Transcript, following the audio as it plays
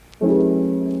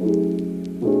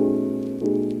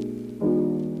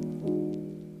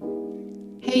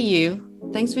you.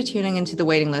 Thanks for tuning into the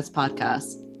Waiting List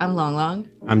podcast. I'm Long Long.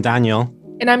 I'm Daniel.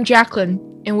 And I'm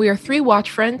Jacqueline. And we are three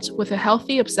watch friends with a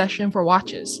healthy obsession for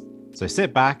watches. So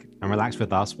sit back and relax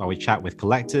with us while we chat with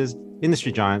collectors,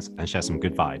 industry giants, and share some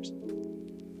good vibes.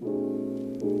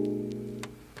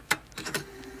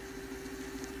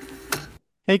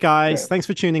 Hey guys, thanks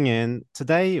for tuning in.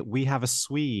 Today we have a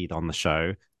Swede on the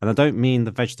show, and I don't mean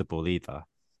the vegetable either.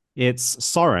 It's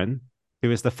Soran,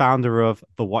 who is the founder of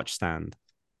The Watch Stand.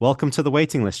 Welcome to the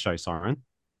Waiting List show, Soran.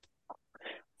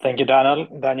 Thank you, Daniel.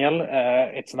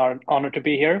 It's an honor to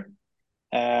be here.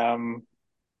 Been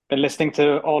listening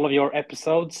to all of your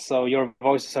episodes, so your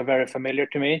voices are very familiar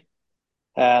to me.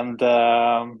 And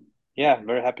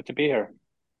very happy to be here.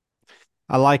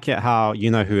 I like it how you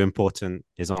know who important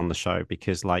is on the show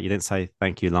because, you didn't say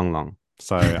thank you, Long Long.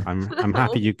 So I'm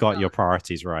happy you got your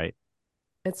priorities right.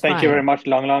 Thank you very much,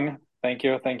 Long Long. Thank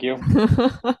you. Thank you,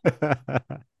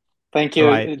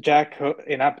 right. Jack,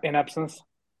 in absence.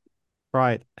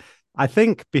 Right. I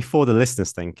think before the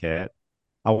listeners think it,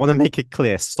 I want to make it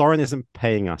clear Soren isn't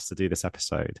paying us to do this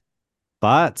episode.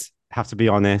 But have to be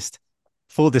honest,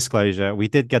 full disclosure, we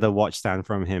did get a watch stand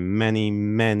from him many,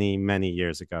 many, many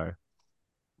years ago.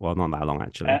 Well, not that long,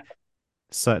 actually.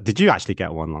 So did you actually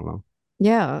get one, Long Long?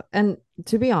 Yeah. And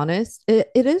to be honest, it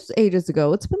is ages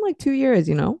ago. It's been like 2 years,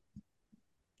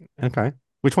 Okay.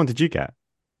 Which one did you get?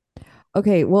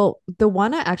 Okay. Well, the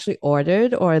one I actually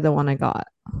ordered or the one I got?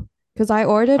 Because I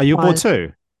ordered. Oh, you bought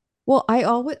two? Well, I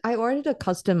ordered a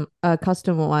custom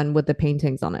one with the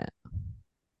paintings on it.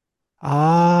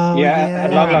 Oh, yeah.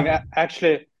 And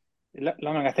Long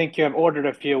Long, I think you have ordered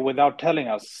a few without telling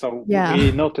us. So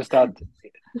we noticed that.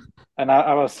 And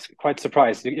I was quite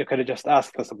surprised. You could have just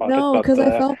asked us about it. No, because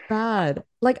I felt bad.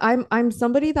 Like I'm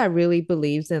somebody that really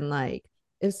believes in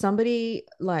if somebody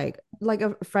like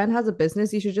a friend has a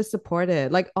business, you should just support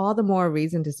it. Like all the more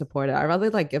reason to support it. I'd rather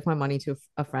give my money to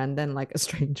a friend than a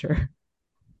stranger.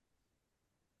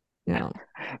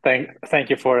 Thank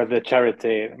you for the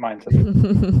charity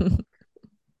mindset.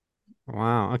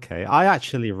 Wow. Okay. I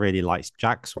actually really liked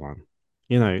Jack's one.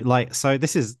 So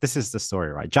this is the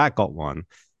story, right? Jack got one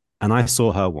and I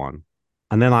saw her one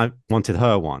and then I wanted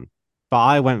her one, but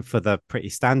I went for the pretty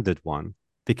standard one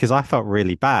because I felt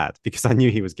really bad because I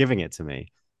knew he was giving it to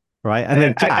me. Right. And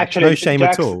then Jack, no shame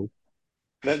Jack's, at all.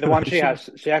 The one she has,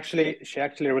 she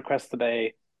actually requested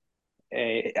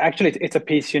it's a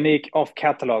piece unique off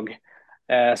catalog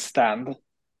stand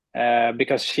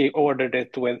because she ordered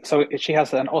it so she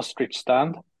has an ostrich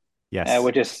stand. Yes.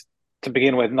 Which is to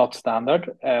begin with not standard.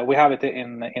 We have it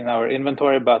in our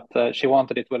inventory, but she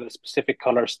wanted it with a specific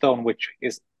color stone, which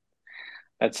is,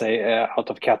 let's say, out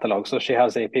of catalog. So she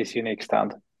has a piece unique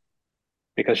stand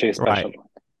because she is special. Right.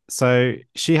 So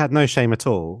she had no shame at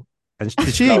all. And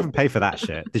did she even pay for that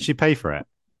shit? Did she pay for it?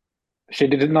 She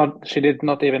did not. She did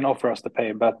not even offer us to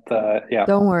pay. But yeah.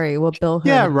 Don't worry, we'll bill her.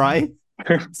 Yeah, right.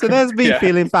 So there's me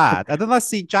feeling bad, and then I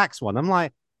see Jack's one. I'm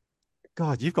like,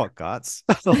 God, you've got guts,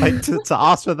 to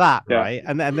ask for that, right?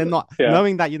 And then not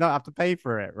knowing that you don't have to pay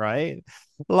for it, right?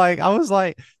 I was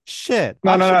like, shit.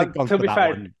 No. To be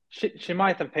fair, she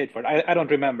might have paid for it. I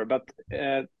don't remember, but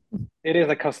it is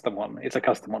a custom one. It's a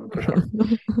custom one for sure.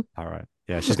 All right.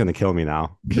 Yeah, she's gonna kill me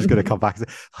now. She's gonna come back and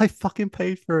say, I fucking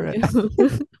paid for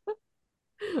it.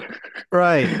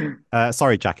 Right.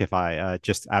 Sorry, Jack, if I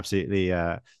just absolutely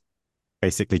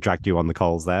basically dragged you on the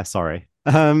coals there. Sorry.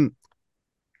 I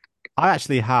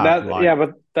actually have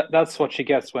but that's what she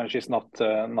gets when she's not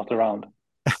around.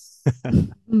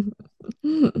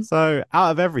 So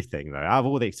out of everything though, out of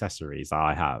all the accessories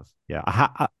I have,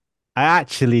 I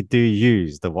actually do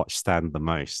use the watch stand the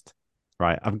most.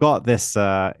 Right. I've got this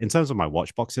in terms of my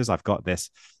watch boxes, I've got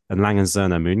this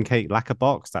Langenzener mooncake lacquer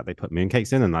box that they put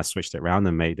mooncakes in, and I switched it around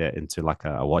and made it into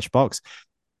a watch box.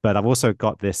 But I've also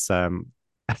got this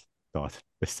God,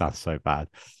 this sounds so bad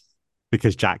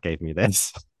because Jack gave me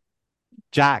this.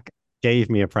 Jack gave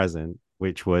me a present,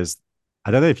 which was,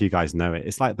 I don't know if you guys know it.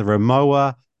 It's like the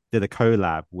Rimowa did a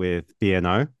collab with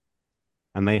B&O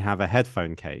and they have a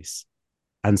headphone case.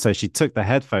 And so she took the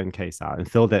headphone case out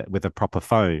and filled it with a proper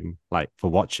foam,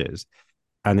 for watches.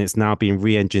 And it's now been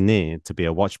re-engineered to be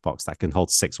a watch box that can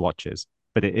hold 6 watches.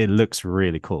 But it looks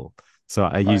really cool. So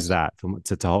I use that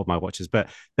to hold my watches. But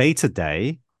day to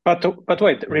day. But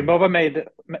wait, Rimowa made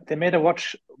a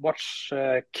watch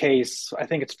case. I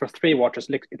think it's for 3 watches.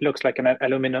 It looks like an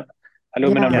aluminum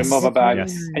Rimowa bag,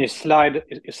 and you slide it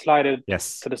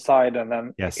to the side, and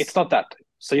then it's not that.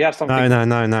 So you have something.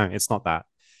 No, it's not that.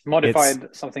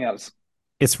 Modified something else.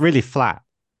 It's really flat.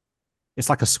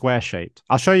 It's like a square shaped.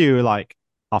 I'll show you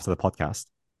after the podcast.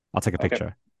 I'll take a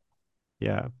picture.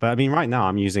 Yeah, but I mean, right now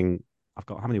I'm using I've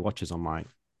got how many watches on my?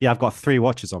 Yeah, I've got 3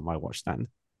 watches on my watch stand.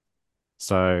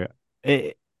 So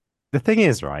it the thing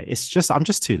is, right? It's just I'm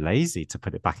just too lazy to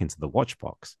put it back into the watch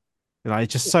box.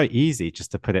 It's just so easy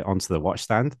just to put it onto the watch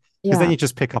stand because then Yeah. you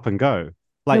just pick up and go.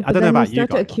 No, Like I but don't know then you about you start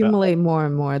to guys, but accumulate more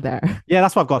and more there. yeah,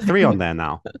 that's why I've got 3 on there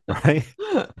now, right?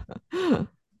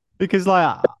 Because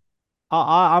like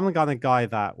I'm the kind of guy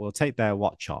that will take their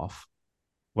watch off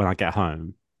when I get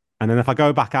home, and then if I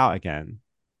go back out again,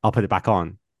 I'll put it back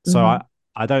on. So Mhm.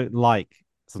 I don't like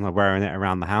something wearing it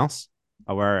around the house.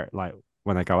 I wear it like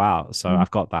when I go out, so Mhm.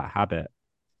 I've got that habit.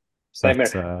 Same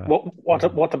But here.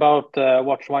 What about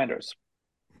watch winders?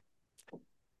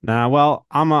 now, well,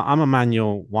 I'm a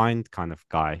manual wind kind of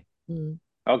guy. Mm.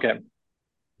 Okay.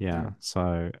 Yeah.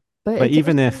 So, But but it's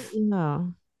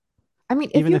also, I mean,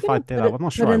 if even you're if I gonna did, I'm not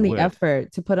put sure I in the would.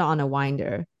 effort to put it on a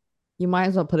winder, you might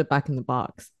as well put it back in the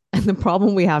box. And the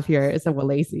problem we have here is that we're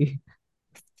lazy.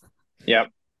 Yeah.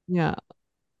 Yeah.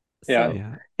 Yeah. So,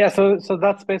 Yeah. Yeah. So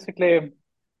that's basically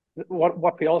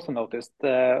what we also noticed.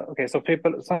 Okay, so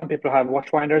some people have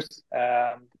watch winders,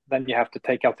 and then you have to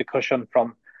take out the cushion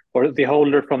from or the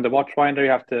holder from the watch winder.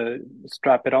 You have to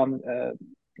strap it on,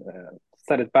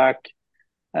 set it back,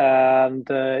 and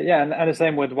yeah, and the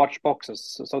same with watch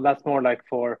boxes. So that's more like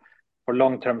for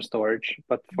long-term storage.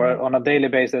 But for mm, on a daily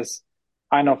basis,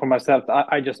 I know for myself,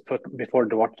 I just put before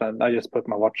the watch, and I just put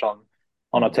my watch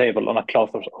on a mm, table, on a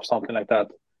cloth or something like that.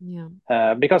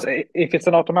 yeah. Because if it's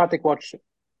an automatic watch,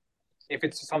 if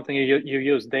it's something you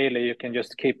use daily, you can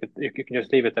just keep it. You can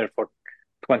just leave it there for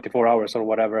 24 hours or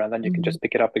whatever, and then you can Mhm. just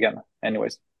pick it up again.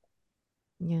 Anyways,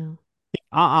 Yeah.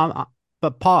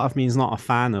 But part of me is not a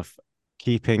fan of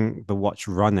keeping the watch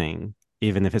running,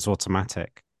 even if it's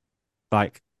automatic.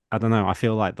 Like, I don't know. I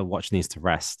feel like the watch needs to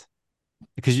rest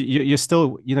because you're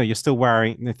still, you're still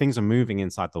wearing the things are moving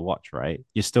inside the watch, right?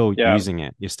 You're still yeah, using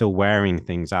it. You're still wearing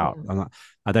things out. Yeah. And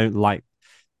I don't like,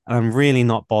 I'm really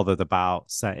not bothered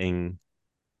about setting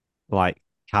like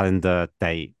calendar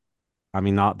date. I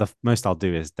mean, the most I'll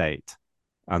do is date.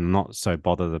 I'm not so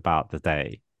bothered about the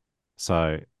day.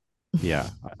 So yeah,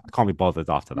 I can't be bothered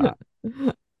after that.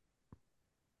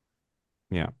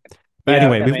 Yeah. But yeah.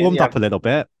 anyway, I we've mean, warmed yeah. up a little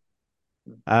bit.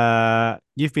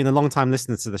 You've been a long time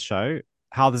listener to the show.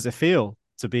 How does it feel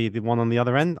to be the one on the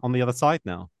other end, on the other side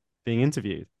now, being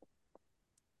interviewed?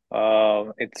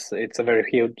 It's a very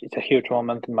huge, it's a huge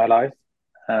moment in my life.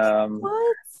 Um,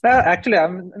 What? actually,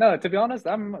 I'm no. To be honest,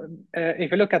 I'm.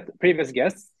 If you look at previous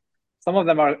guests, some of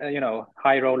them are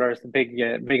high rollers, big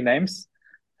names.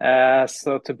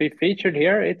 So to be featured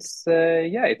here, it's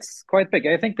yeah, it's quite big.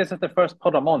 I think this is the first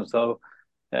pod I'm on, so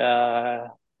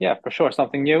yeah, for sure,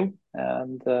 something new,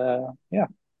 and yeah.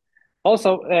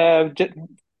 Also,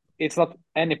 it's not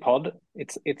any pod.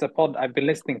 It's a pod I've been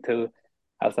listening to,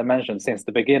 as I mentioned, since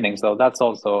the beginning. So that's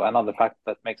also another fact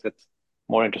that makes it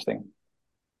more interesting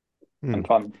Hmm. and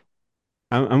fun.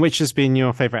 And which has been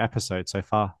your favorite episode so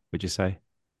far, would you say?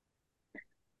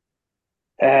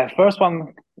 First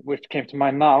one which came to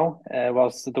mind now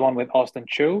was the one with Austin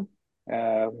Chu,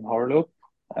 Horror Loop.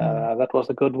 Mm. That was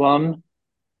a good one.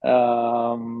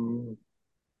 Um,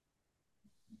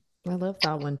 I love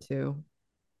that one too.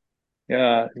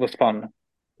 yeah, it was fun.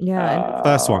 Yeah, and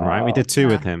First one, right? We did two yeah,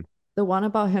 with him. the one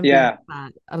about him being yeah,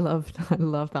 fat. I love I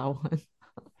love that one.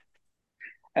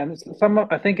 and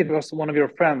I think it was one of your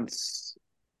friends.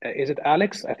 Is it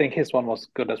Alex? I think his one was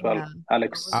good as well. Yeah. That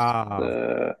was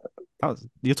Alex. Ah,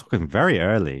 you're talking very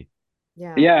early.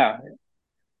 yeah. Yeah.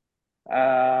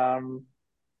 Um,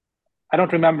 I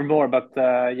don't remember more, but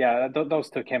yeah, those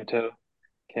two came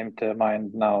to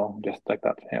mind now, just like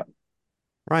that. Yeah.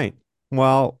 Right.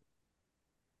 Well,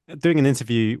 doing an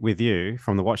interview with you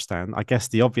from the watchstand, I guess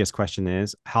the obvious question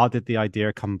is, how did the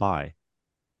idea come by?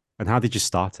 And how did you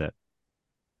start it?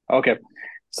 Okay.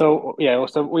 So yeah,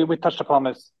 so we touched upon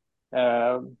this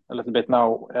a little bit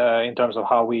now in terms of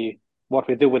what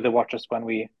we do with the watches when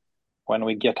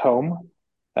we get home.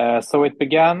 So it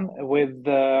began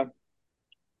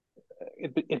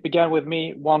with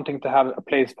me wanting to have a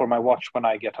place for my watch when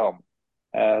I get home.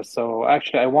 So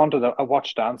actually, I wanted a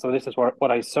watch stand. So this is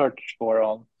what I searched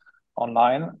for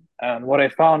online, and what I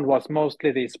found was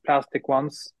mostly these plastic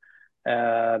ones,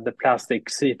 the plastic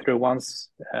see-through ones,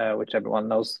 which everyone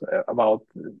knows about.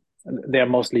 They are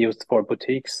mostly used for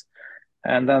boutiques,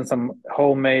 and then some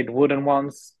homemade wooden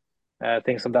ones,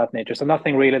 things of that nature. So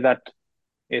nothing really that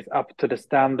is up to the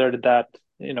standard that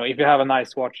if you have a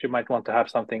nice watch, you might want to have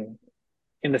something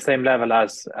in the same level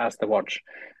as the watch.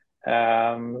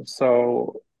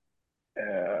 So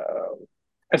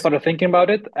I started thinking about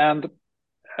it and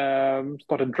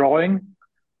started drawing.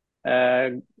 Uh,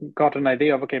 got an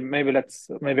idea of okay, maybe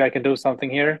I can do something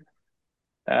here.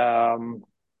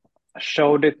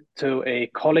 Showed it to a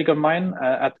colleague of mine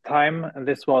at the time, and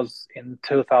this was in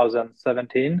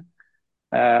 2017.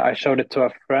 I showed it to a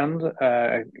friend,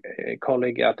 a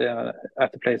colleague at the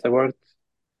place I worked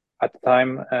at the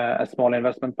time, a small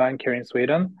investment bank here in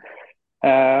Sweden.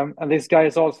 And this guy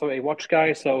is also a watch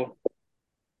guy, so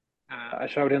I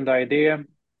showed him the idea,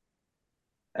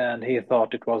 and he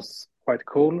thought it was quite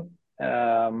cool.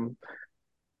 And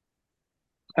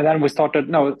then we started.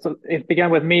 No, so it began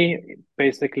with me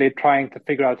basically trying to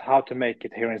figure out how to make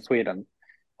it here in Sweden.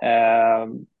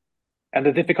 And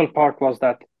the difficult part was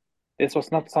that this was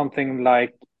not something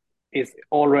like is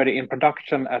already in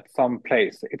production at some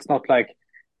place. It's not like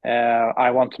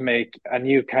I want to make a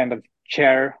new kind of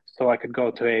chair, so I could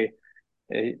go to a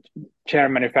chair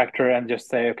manufacturer and just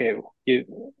say, okay, you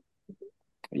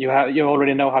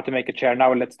already know how to make a chair.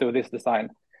 Now let's do this design.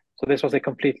 So this was a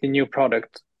completely new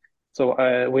product. So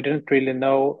we didn't really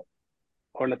know,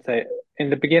 or let's say in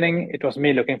the beginning, it was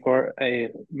me looking for a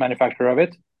manufacturer of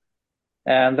it.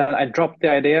 And then I dropped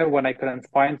the idea when I couldn't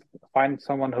find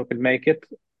someone who could make it.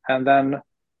 And then,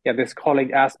 yeah, this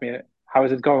colleague asked me, "How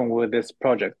is it going with this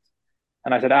project?"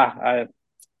 And I said,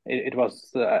 it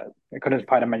was I couldn't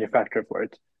find a manufacturer for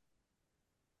it.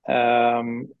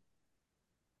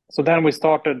 So then we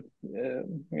started.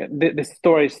 This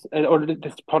story or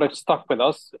this product stuck with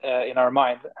us in our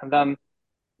mind, and then,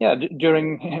 yeah,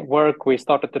 during work we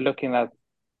started to looking at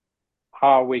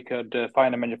how we could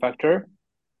find a manufacturer.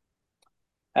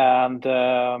 And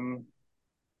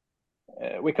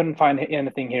we couldn't find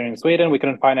anything here in Sweden. We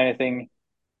couldn't find anything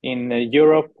in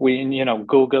Europe. We,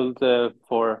 Googled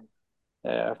for.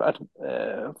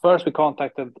 First, we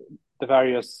contacted the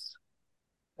various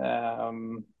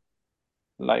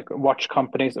like watch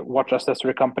companies, watch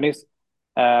accessory companies,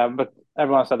 but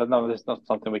everyone said that no, this is not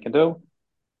something we can do.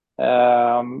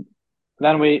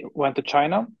 Then we went to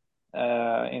China,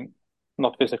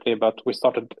 not physically, but we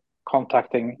started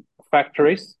contacting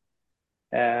factories.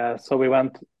 So we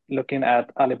went looking at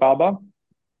Alibaba,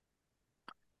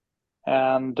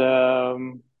 and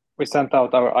we sent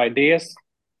out our ideas.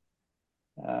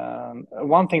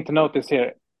 One thing to notice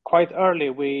here, quite early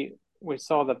we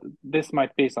saw that this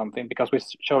might be something because we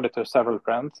showed it to several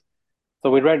friends.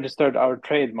 So we registered our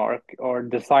trademark or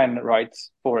design rights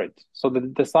for it. So the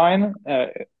design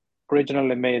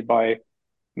originally made by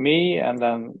me, and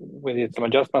then we did some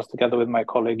adjustments together with my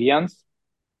colleague Jens.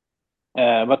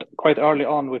 But quite early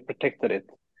on, we protected it,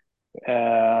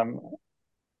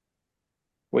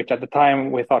 which at the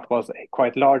time we thought was a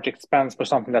quite large expense for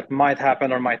something that might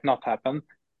happen or might not happen.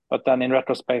 But then in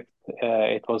retrospect,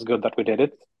 it was good that we did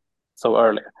it so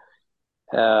early.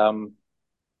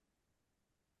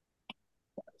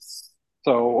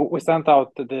 So we sent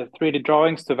out the 3D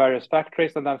drawings to various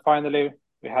factories, and then finally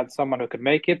we had someone who could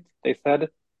make it, they said.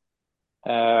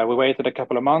 We waited a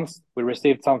couple of months. We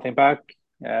received something back,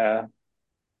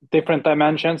 different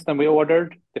dimensions than we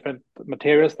ordered, different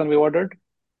materials than we ordered.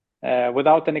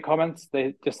 Without any comments,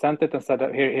 they just sent it and said,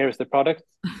 here's the product.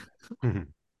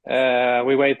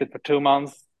 We waited for 2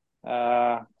 months.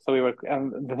 And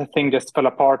the thing just fell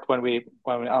apart when we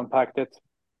unpacked it.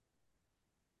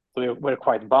 So we were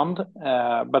quite bummed.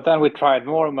 But then we tried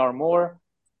more and more and more.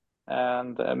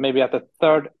 And maybe at the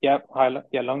third,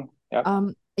 Long.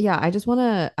 Yeah, I just want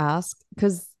to ask,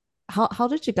 because how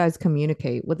did you guys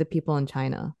communicate with the people in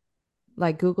China?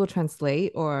 Like Google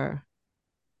Translate or?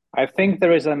 I think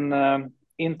there is an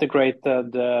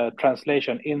integrated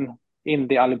translation in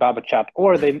the Alibaba chat,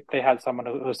 or they had someone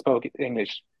who spoke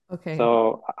English. Okay.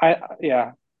 So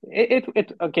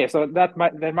okay. So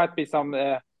there might be some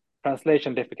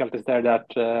translation difficulties there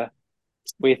that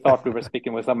we thought we were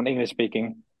speaking with someone English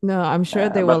speaking. No, I'm sure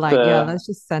they were like, yeah, let's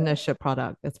just send a ship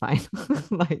product. It's fine.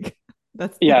 Like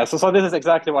that's yeah. So this is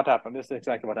exactly what happened. This is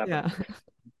exactly what happened.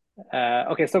 Yeah.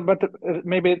 Okay. So, but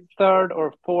maybe third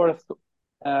or fourth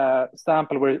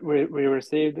sample we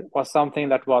received was something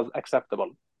that was acceptable.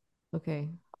 Okay.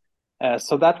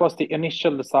 So that was the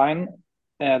initial design.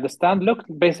 The stand looked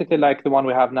basically like the one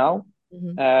we have now,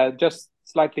 just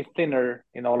slightly thinner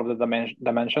in all of the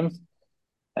dimensions.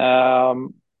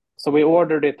 So we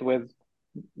ordered it with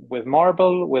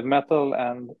marble, with metal,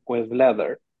 and with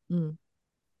leather.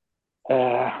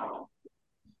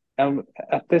 And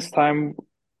at this time,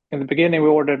 in the beginning, we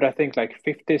ordered, I think, like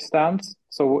 50 stands.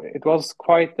 So it was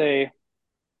quite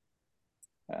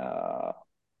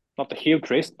not a huge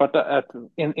risk, but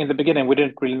in the beginning, we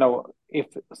didn't really know if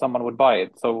someone would buy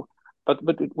it. So, but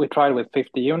we tried with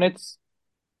 50 units.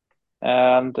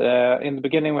 And in the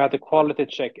beginning, we had to quality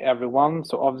check everyone.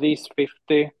 So of these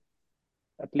 50,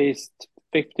 at least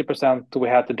 50% we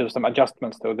had to do some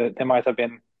adjustments to. They might have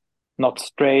been not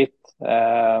straight,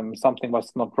 something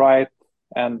was not right,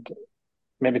 and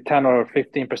maybe 10 or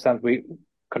 15% we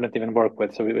couldn't even work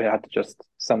with, so we had to just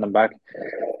send them back.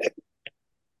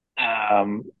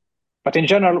 Um, but in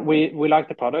general, we like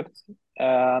the product,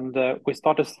 and we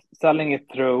started selling it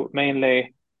through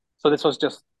mainly. So this was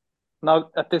just now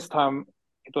at this time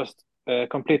it was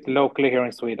completely locally here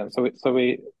in Sweden. So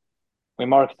we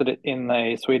marketed it in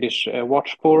a Swedish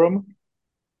watch forum,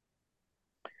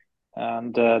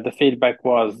 and the feedback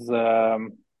was,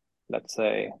 let's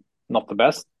say, not the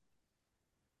best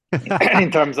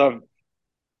in terms of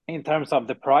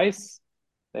the price.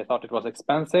 They thought it was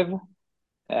expensive.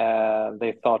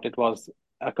 They thought it was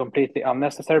a completely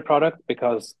unnecessary product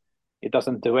because it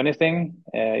doesn't do anything.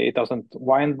 It doesn't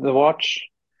wind the watch.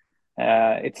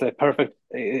 It's a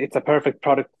perfect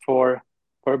product for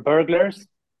burglars,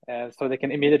 so they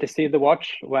can immediately see the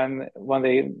watch when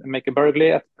they make a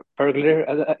burglary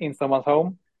in someone's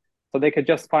home. So they could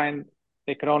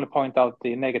only point out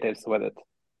the negatives with it.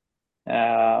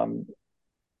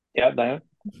 Yeah, Daniel.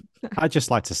 I'd just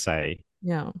like to say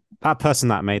Yeah. that person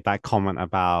that made that comment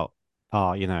about,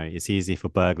 oh, it's easy for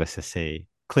burglars to see,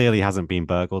 clearly hasn't been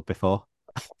burgled before.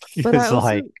 But I It's also,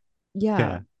 like, yeah.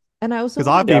 yeah, And I also because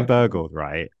want to I've been Yeah, burgled,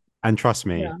 right? And trust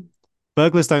me, yeah.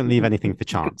 burglars don't leave anything for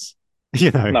chance. You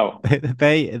know, no,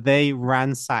 they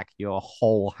ransack your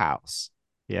whole house.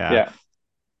 Yeah. yeah,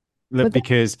 But then,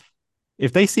 Because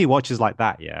if they see watches like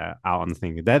that, yeah, out on the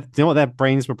thing, you know what their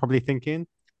brains were probably thinking?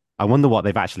 I wonder what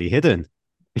they've actually hidden.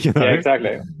 You yeah, know?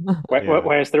 exactly. Yeah.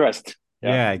 Where's the rest? Yeah.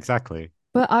 Yeah, exactly.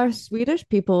 but are Swedish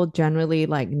people generally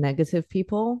like negative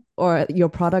people, or your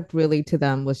product really to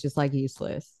them was just like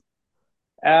useless?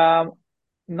 Um,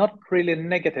 Not really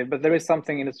negative, but there is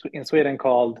something in Sweden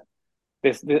called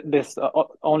this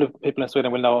only people in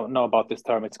Sweden will know about this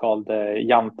term. It's called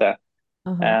jante,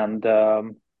 Uh-huh. and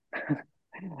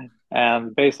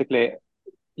and basically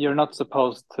you're not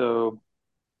supposed to.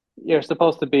 You're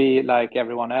supposed to be like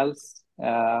everyone else.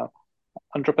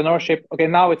 Entrepreneurship. Okay,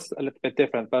 now it's a little bit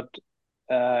different, but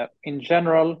in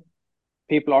general,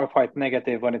 people are quite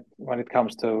negative when it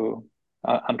comes to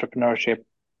entrepreneurship.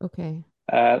 Okay.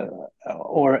 Uh,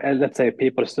 or let's say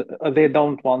people they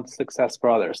don't want success for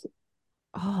others.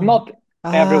 Oh, Not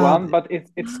Uh, everyone, but I'm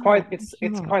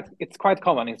shocked. it's quite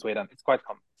common in Sweden. It's quite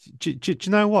common. do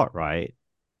you know what, right?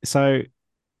 So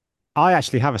I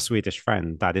actually have a Swedish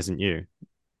friend that isn't you,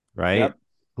 Yeah. right?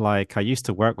 Like I used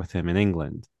to work with him in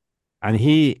England, and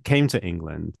he came to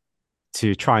England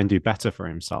to try and do better for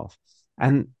himself.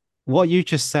 And what you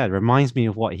just said reminds me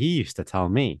of what he used to tell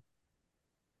me.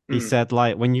 He Mm. said,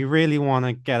 like, when you really want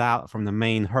to get out from the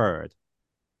main herd,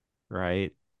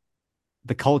 right?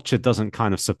 The culture doesn't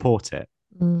kind of support it.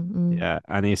 Mm-mm. Yeah.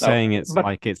 And he's No, saying it's but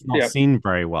like it's not yeah, seen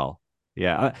very well.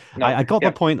 Yeah. I, no, I got the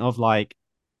yeah, point of like,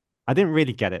 I didn't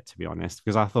really get it, to be honest,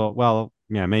 because I thought, well,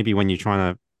 yeah, maybe when you're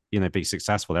trying to, be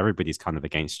successful, everybody's kind of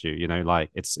against you, like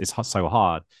it's so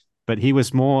hard. But he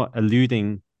was more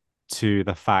alluding to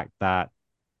the fact that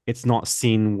it's not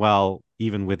seen well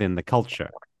even within the culture.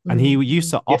 And he used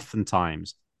Mm-mm. to yeah,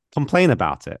 oftentimes complain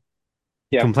about it.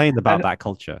 He yeah, complained about and that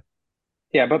culture.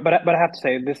 yeah, but I have to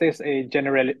say this is a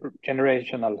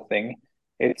generational thing.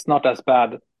 It's not as bad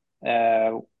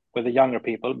uh, with the younger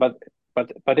people,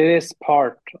 but it is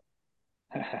part.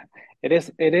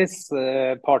 It is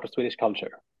part of Swedish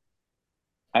culture,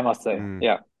 I must say. Mm,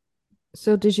 Yeah.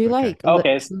 So did you okay. like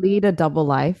Okay. lead a double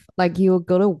life? Like you would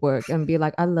go to work and be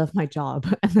like, I love my job,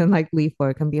 and then like leave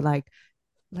work and be like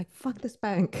fuck this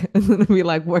bank, and then be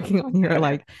like working on your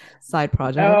like side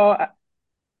project.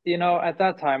 No, at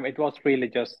that time it was really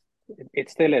just. It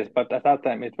still is, but at that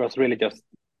time it was really just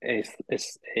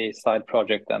a side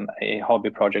project and a hobby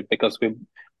project because we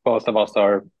both of us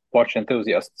are watch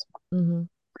enthusiasts. Mm-hmm.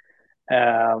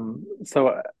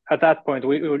 So at that point,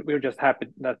 we were just happy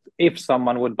that if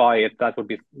someone would buy it, that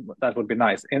would be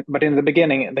nice. But in the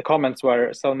beginning, the comments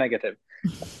were so negative.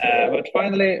 But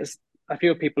finally, a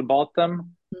few people bought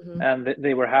them, Mm-hmm. and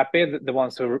they were happy. The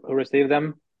ones who received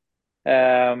them,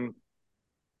 um,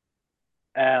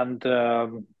 and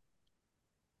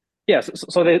yes,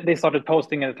 so they started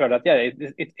posting in the thread that yeah,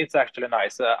 it's actually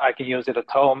nice. I can use it at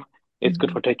home. It's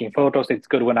good Mm-hmm. for taking photos. It's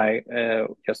good when I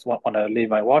just want to leave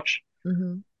my watch.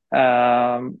 Mm-hmm.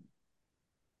 Um,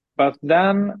 but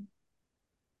then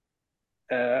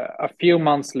a few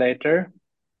months later,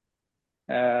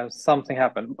 something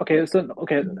happened.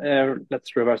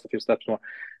 Let's reverse a few steps more.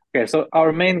 Okay, so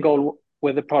our main goal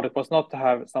with the product was not to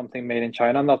have something made in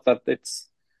China. Not that it's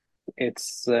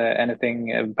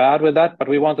anything bad with that, but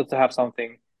we wanted to have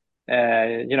something,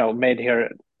 made here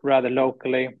rather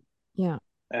locally, Yeah.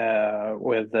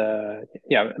 with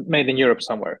made in Europe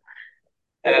somewhere.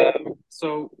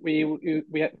 So we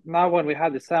now when we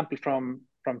had the sample from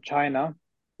China,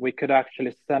 we could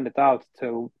actually send it out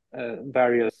to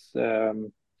various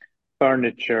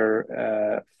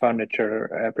furniture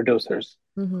producers,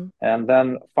 Mm-hmm. and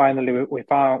then finally we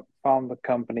found the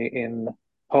company in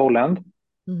Poland,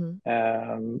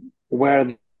 Mm-hmm. where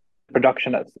the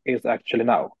production is actually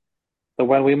now. So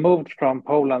when we moved from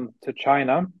Poland to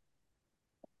China,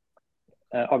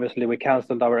 obviously we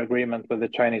canceled our agreement with the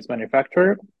Chinese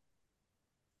manufacturer.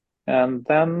 And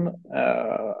then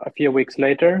a few weeks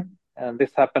later, and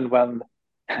this happened when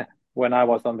when I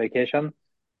was on vacation,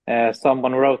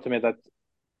 someone wrote to me that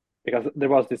because there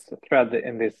was this thread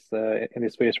in this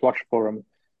Swedish watch forum,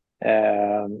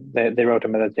 they wrote to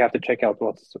me that you have to check out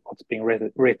what's being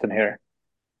written here.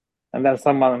 And then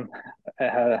someone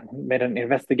made an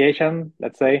investigation,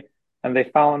 let's say, and they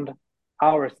found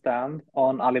our stand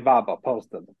on Alibaba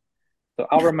posted. So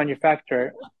our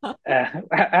manufacturer,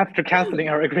 after canceling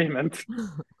our agreement,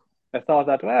 I thought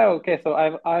that, well, okay, so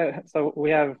so we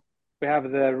have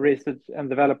the research and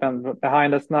development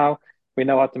behind us now. We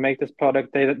know how to make this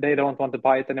product. They don't want to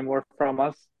buy it anymore from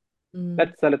us. Mm,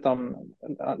 Let's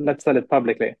sell it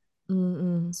publicly.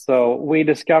 mm, So we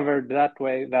discovered that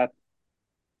way that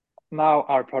now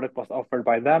our product was offered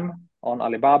by them on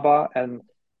Alibaba, and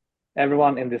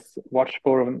everyone in this watch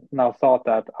forum now thought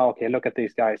that, okay, look at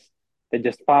these guys. They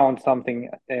just found something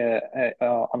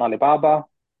on Alibaba,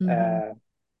 mm, uh,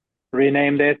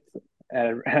 renamed it,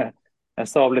 uh, and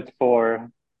sold it for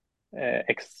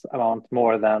X amount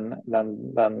more than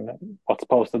what's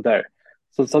posted there.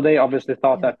 So they obviously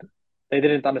thought yeah. that they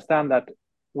didn't understand that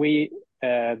we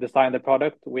designed the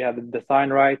product, we had the design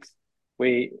rights,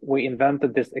 we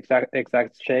invented this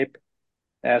exact shape.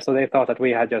 So they thought that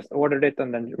we had just ordered it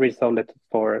and then resold it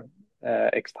for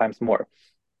X times more.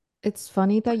 It's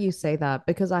funny that you say that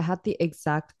because I had the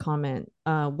exact comment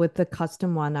with the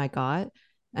custom one I got,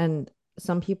 and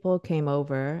some people came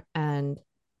over and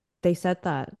they said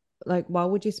that like, why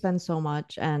would you spend so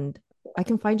much? And I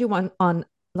can find you one on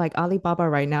like Alibaba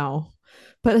right now.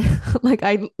 But like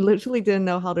I literally didn't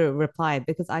know how to reply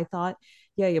because I thought,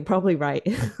 yeah, you're probably right.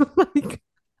 Like,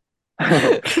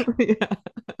 yeah.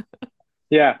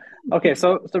 Yeah. Okay.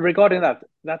 So regarding that,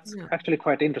 that's Yeah. actually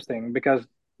quite interesting because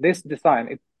this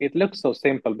design it looks so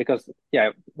simple because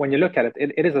yeah, when you look at it,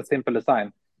 it is a simple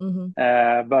design.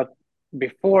 Mm-hmm. But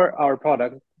before our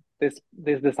product, this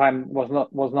design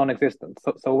was non-existent.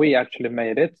 So we actually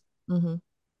made it, Mm-hmm.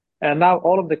 and now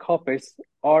all of the copies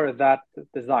are that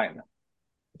design.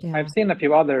 I've Yeah. seen a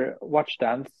few other watch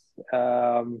stands,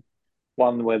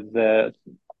 one with the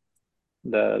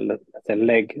let's say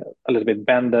leg a little bit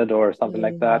bended or something Yeah.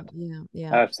 like that. Yeah.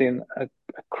 Yeah. I've seen a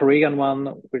Korean one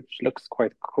which looks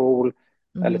quite cool, a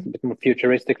Mm-hmm. little bit more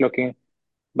futuristic looking,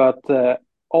 but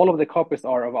all of the copies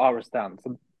are of our stand.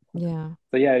 Yeah.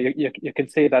 So yeah, you can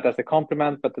see that as a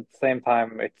compliment, but at the same time,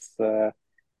 it's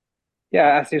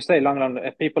yeah, as you say, Long,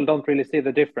 people don't really see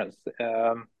the difference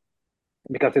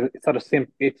because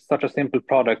it's such a simple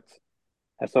product.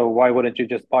 So why wouldn't you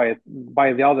just buy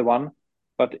the other one?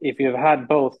 But if you've had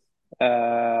both,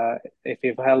 if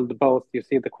you've held both, you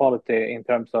see the quality in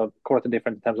terms of quality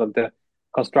difference in terms of the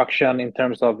construction, in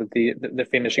terms of the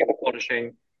finishing, the polishing,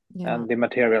 Yeah. and the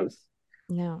materials.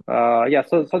 Yeah. Yeah.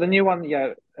 So the new one,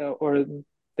 yeah, or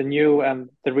the new and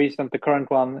the recent, the current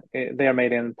one, they are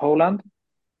made in Poland.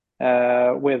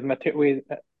 We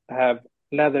have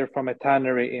leather from a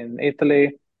tannery in Italy.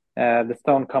 The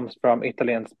stone comes from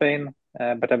Italy and Spain,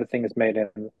 but everything is made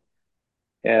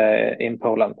in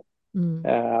Poland. Mm.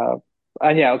 Uh,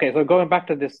 and yeah, okay. So going back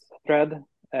to this thread,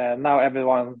 now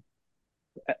everyone,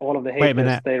 all of the Wait a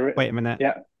haters, minute. Wait a minute.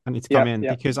 yeah, I need to yeah, come in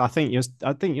yeah, because I think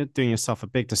you're doing yourself a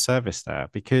big disservice there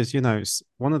because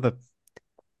one of the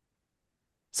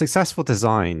successful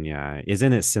design, yeah, is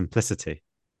in its simplicity,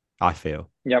 I feel.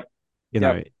 yep, You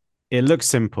yep, know, it looks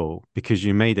simple because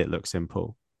you made it look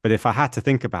simple. But if I had to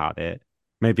think about it,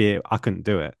 I couldn't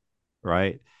do it,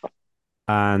 right?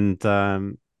 And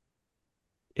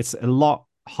it's a lot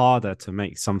harder to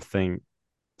make something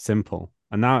simple.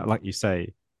 And now, like you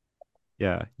say,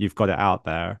 yeah, you've got it out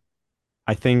there.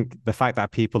 I think the fact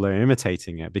that people are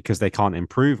imitating it because they can't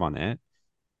improve on it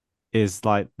is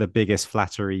like the biggest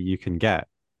flattery you can get.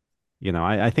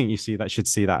 I think should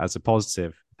see that as a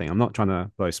positive thing. I'm not trying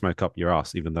to blow smoke up your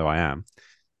ass, even though I am.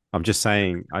 I'm just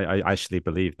saying I actually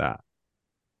believe that,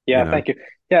 you yeah. know. Thank you.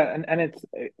 Yeah, and it's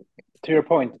to your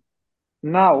point.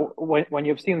 Now, when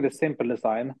you've seen this simple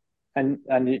design, and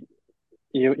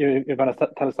you're going to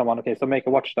tell someone, okay, so make a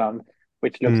watch stand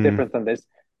which looks Mm, different than this.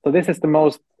 So this is the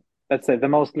most, let's say, the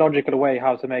most logical way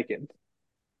how to make it.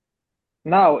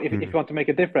 Now, if you Mm. want to make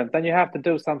it different, then you have to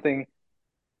do something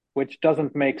which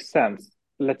doesn't make sense.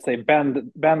 Let's say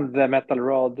bend the metal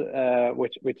rod,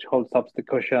 which holds up the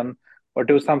cushion, or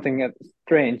do something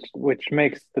strange which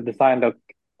makes the design look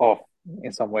off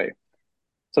in some way.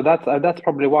 So that's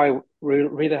probably why we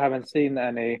really haven't seen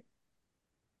any,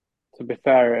 to be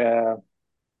fair,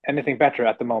 anything better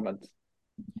at the moment.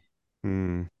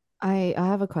 Mm. I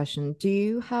have a question. Do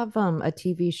you have a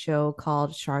TV show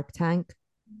called Shark Tank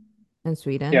in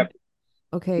Sweden? Yep,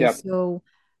 Okay, yep. so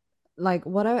like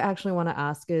what I actually want to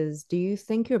ask is, do you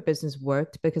think your business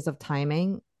worked because of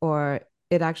timing, or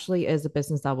it actually is a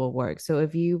business that will work? So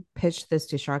if you pitch this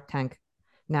to Shark Tank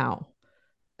now,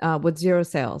 with zero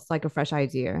sales, like a fresh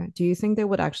idea, do you think they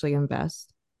would actually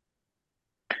invest?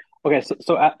 Okay,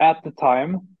 so at the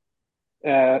time,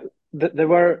 uh, there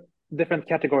were different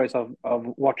categories of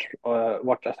watch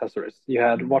accessories. You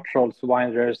had Mhm. watch rolls,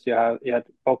 winders, you had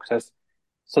boxes.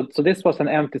 So this was an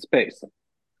empty space.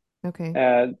 Okay.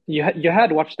 You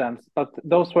had watch stands, but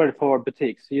those were for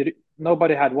boutiques.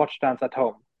 Nobody had watch stands at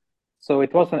home, so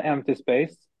it was an empty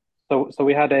space. So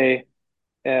we had a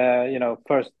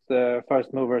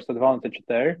first movers advantage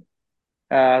there.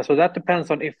 So that depends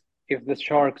on if the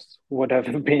sharks would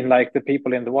have been like the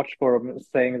people in the watch forum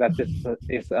saying that this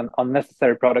is an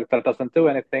unnecessary product that doesn't do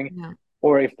anything, Yeah.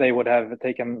 or if they would have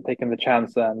taken the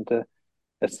chance and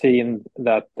seen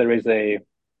that there is a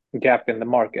gap in the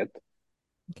market.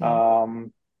 Okay.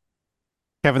 Um,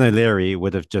 Kevin O'Leary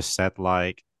would have just said,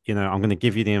 like, I'm going to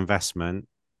give you the investment,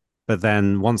 but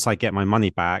then once I get my money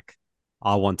back,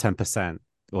 I want 10%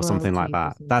 or something like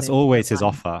Royalties or that. That's something for the always his fine.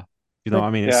 offer. You know what But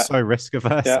I mean? It's yeah, so risk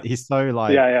averse. yeah, He's so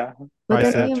like yeah, yeah. but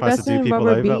then he tries to invested do in people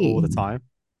Rubber over all B. the time.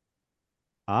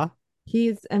 Huh?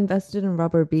 He's invested in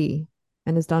Rubber B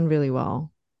and has done really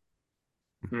well.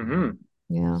 Hmm.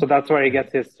 Yeah. So that's where he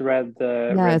gets his Yeah,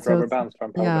 red so rubber it's bands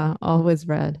from, probably. yeah, always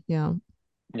red. Yeah.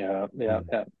 Yeah, yeah, Mm.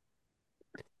 yeah.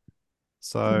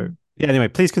 So Mm. yeah. Anyway,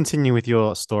 please continue with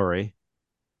your story.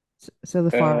 So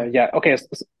the farm. Yeah. Okay.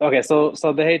 Okay. So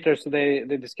the haters, they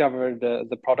discovered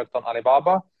the product on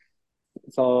Alibaba.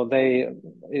 So they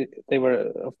were,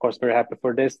 of course, very happy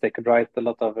for this. They could write a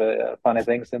lot of funny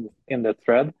things in the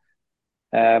thread.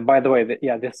 By the way,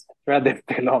 yeah, this thread is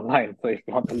still online. So if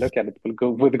you want to look at it, we'll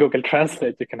go with Google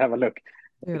Translate. You can have a look.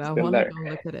 Dude, It's I still want to there. go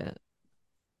look at it.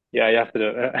 Yeah, you have to do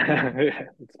it.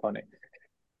 It's funny.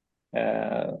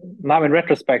 Now in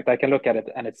retrospect, I can look at it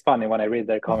and it's funny when I read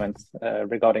their comments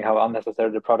regarding how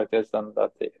unnecessary the product is and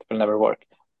that it will never work.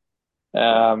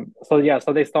 So yeah,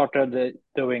 so they started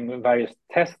doing various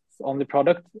tests on the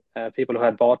product. People who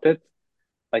had bought it,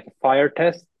 like a fire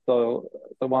test. So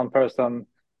the one person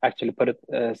actually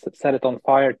set it on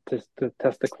fire to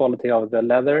test the quality of the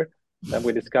leather. Then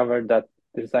we discovered that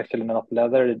this is actually not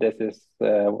leather. This is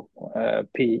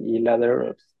PE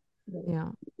leather,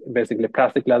 Yeah. basically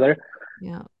plastic leather.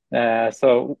 Yeah.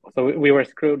 So we were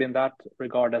screwed in that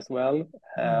regard as well.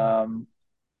 Mm.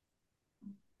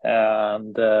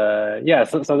 And yeah,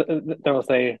 so there was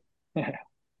a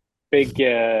big,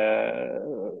 a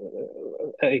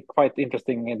quite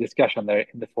interesting discussion there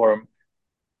in the forum,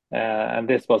 and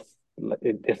this was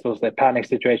a panic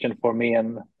situation for me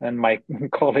and my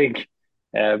colleague,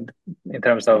 uh, in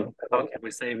terms of how can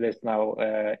we save this now,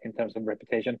 in terms of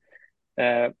reputation.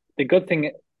 The good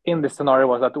thing in this scenario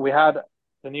was that we had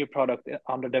the new product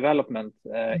under development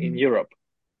in Mhm. Europe,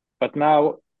 but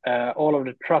now all of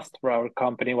the trust for our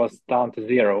company was down to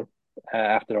zero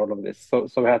after all of this. So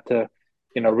we had to,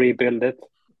 rebuild it.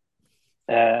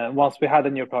 Once we had the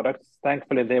new products,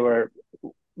 thankfully they were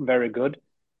very good.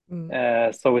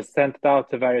 Mm. So we sent it out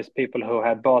to various people who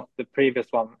had bought the previous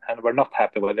one and were not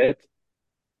happy with it.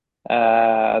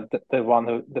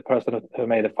 The person who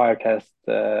made the fire test,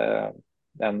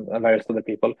 and various other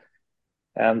people,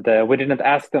 and we didn't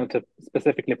ask them to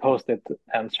specifically post it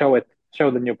and show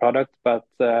the new product, but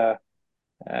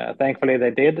thankfully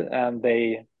they did, and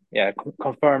they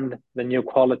confirmed the new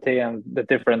quality and the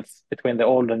difference between the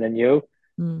old and the new.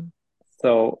 Mm.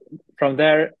 So from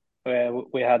there,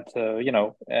 we had to,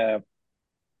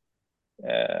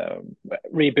 uh,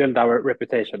 rebuild our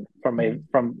reputation Mm.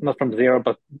 from not from zero,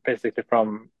 but basically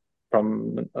from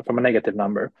a negative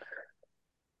number.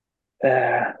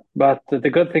 But the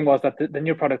good thing was that the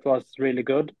new product was really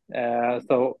good.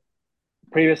 So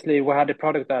previously we had a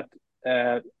product that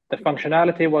the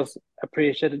functionality was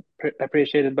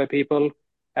appreciated by people,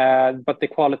 but the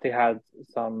quality had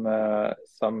some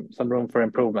room for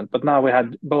improvement. But now we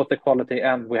had both the quality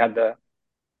and we had the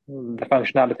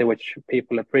functionality which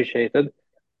people appreciated.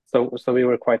 So we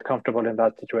were quite comfortable in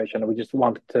that situation. We just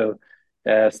wanted to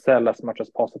sell as much as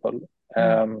possible.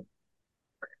 Mm. Um,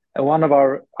 one of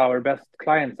our best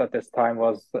clients at this time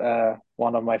was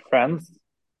one of my friends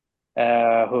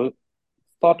who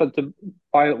started to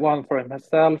buy one for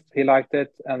himself. He liked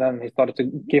it, and then he started to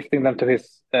gifting them to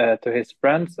his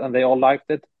friends, and they all liked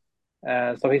it.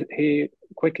 So he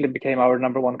quickly became our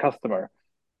number one customer.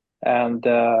 And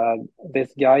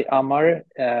this guy Amar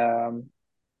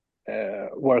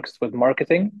works with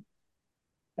marketing,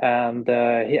 and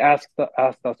he asked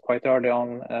us quite early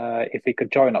on if he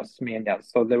could join us, me and Jens.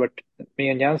 So there were me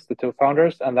and Jens, the two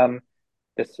founders, and then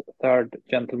this third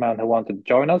gentleman who wanted to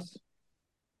join us.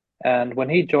 And when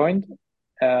he joined,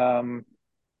 um,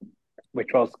 which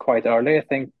was quite early, I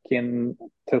think in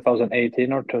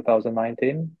 2018 or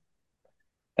 2019,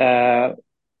 uh,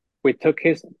 we took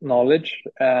his knowledge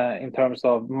in terms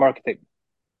of marketing.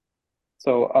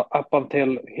 So up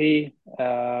until he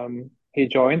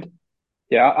joined,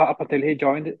 yeah, up until he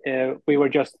joined, we were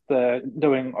just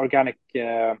doing organic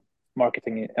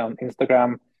marketing on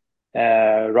Instagram,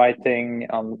 writing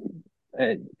on,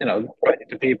 writing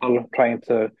to people, trying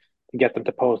to get them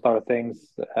to post our things,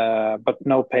 but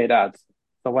no paid ads.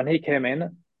 So when he came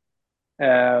in,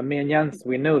 me and Jens,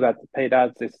 we knew that paid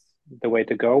ads is the way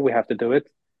to go. We have to do it.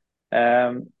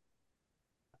 Um,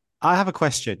 I have a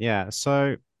question. Yeah.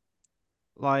 So,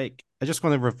 like, I just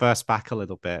want to reverse back a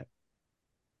little bit,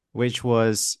 which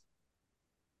was,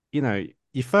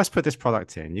 you first put this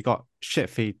product in, you got shit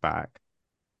feedback,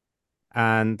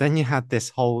 and then you had this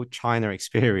whole China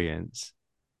experience,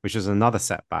 which was another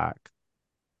setback.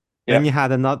 yeah, Then you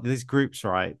had another these groups,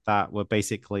 right, that were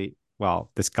basically,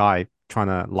 well, this guy trying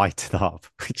to light it up,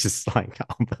 which is like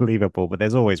unbelievable. But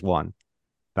there's always one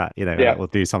that yeah, that will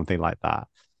do something like that.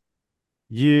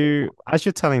 As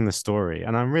you're telling the story,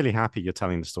 and I'm really happy you're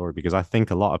telling the story because I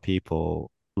think a lot of people,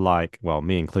 like, well,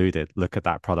 me included, look at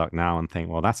that product now and think,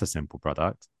 well, that's a simple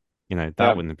product. That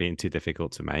yeah, wouldn't have been too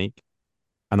difficult to make.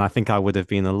 And I think I would have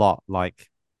been a lot like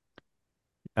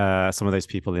some of those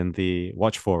people in the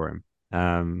watch forum,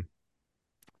 um,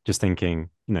 just thinking,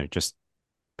 just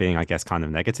being, I guess, kind of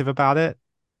negative about it.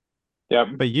 yeah,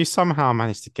 But you somehow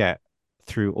managed to get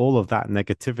through all of that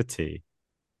negativity.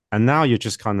 And now you're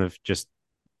just kind of just,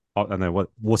 I don't know, what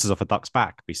waters off a duck's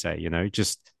back, we say,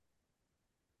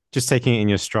 just taking it in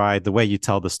your stride, the way you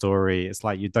tell the story, it's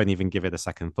like you don't even give it a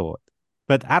second thought.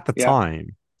 But at the yeah,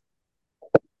 time,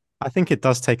 I think it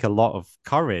does take a lot of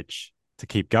courage to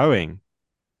keep going,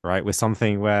 right? With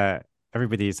something where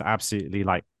everybody is absolutely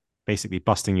like basically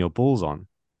busting your balls on,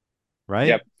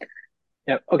 yeah, right?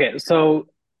 yeah. Okay, so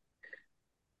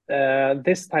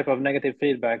this type of negative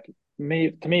feedback,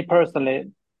 to me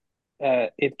personally,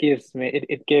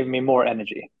 it gave me more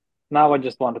energy. Now I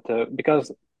just wanted to,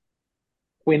 because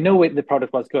we knew the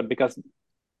product was good, because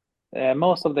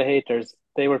most of the haters,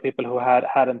 they were people who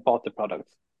hadn't bought the product.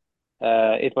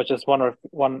 It was just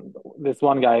this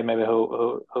one guy maybe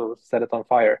who set it on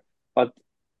fire. But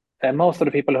most of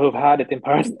the people who've had it in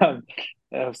person,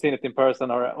 have seen it in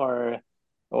person, or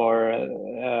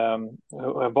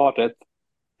who have bought it,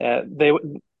 they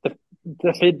the,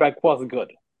 the feedback was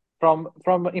good from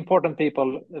important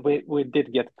people. We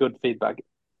did get good feedback.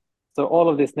 So all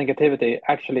of this negativity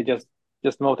actually just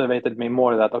motivated me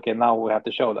more that okay, now we have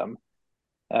to show them.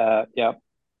 Yeah,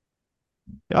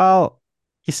 Well,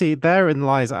 you see, therein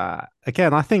lies,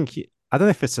 again, I don't know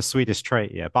if it's a Swedish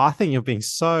trait, yeah, but I think you're being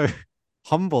so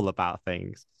humble about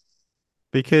things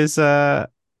because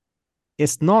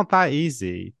it's not that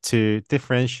easy to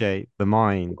differentiate the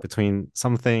mind between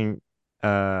something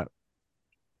uh,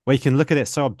 where you can look at it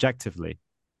so objectively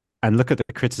and look at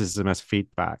the criticism as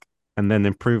feedback and then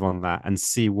improve on that and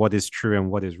see what is true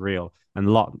and what is real and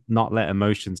not let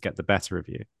emotions get the better of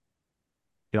you.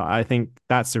 I think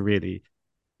that's a really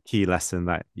key lesson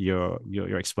that you're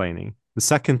explaining. The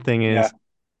second thing yeah, is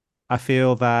I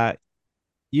feel that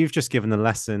you've just given a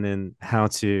lesson in how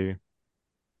to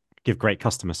give great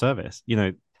customer service.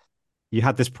 You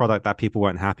had this product that people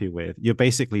weren't happy with. You're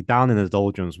basically down in the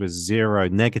doldrums with zero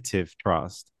negative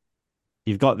trust.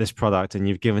 You've got this product and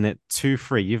you've given it to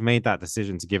free. You've made that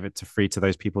decision to give it to free to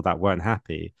those people that weren't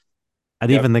happy. And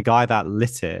yeah, even the guy that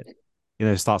lit it,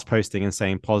 starts posting and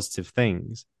saying positive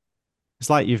things. It's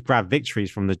like you've grabbed victories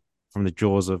from the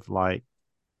jaws of like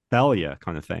failure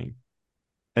kind of thing.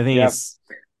 I think yeah.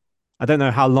 I don't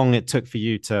know how long it took for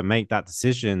you to make that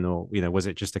decision, or was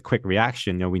it just a quick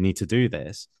reaction? We need to do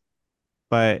this,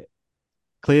 but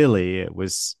clearly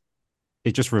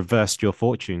it just reversed your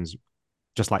fortunes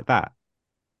just like that.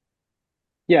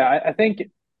 Yeah, I think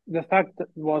the fact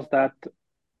was that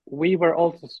we were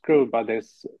also screwed by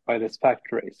this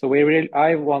factory. So we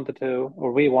wanted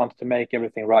to make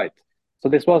everything right. So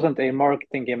this wasn't a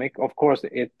marketing gimmick. Of course,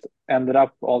 it ended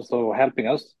up also helping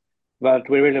us. but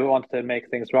we really wanted to make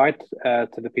things right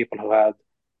to the people who had,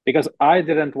 because I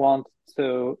didn't want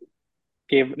to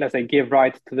give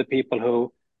right to the people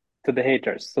who to the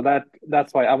haters. So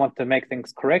that's why I want to make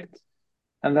things correct.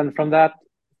 And then from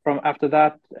after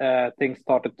that, things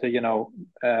started to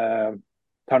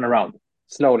turn around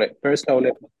slowly, very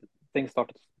slowly. Things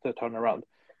started to turn around.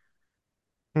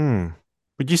 Hmm.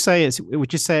 Would you say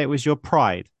it was your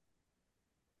pride?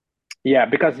 Yeah,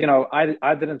 because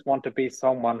I didn't want to be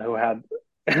someone who had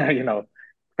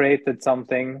created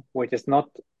something which is not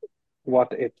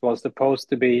what it was supposed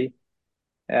to be.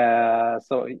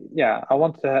 So yeah, I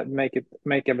want to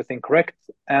make everything correct,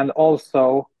 and um,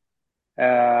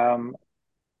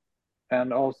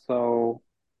 also,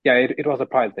 yeah, it was a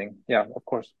pride thing. Yeah, of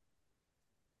course.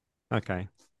 Okay.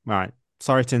 All right.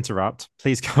 Sorry to interrupt.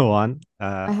 Please go on.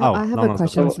 I have no a one's got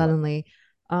question hands So, up. suddenly.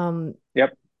 Um,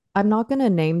 yep. I'm not gonna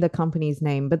name the company's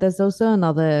name, but there's also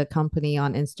another company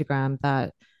on Instagram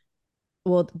that,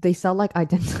 well, they sell like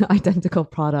identical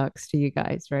products to you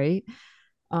guys, right?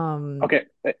 Um, Okay.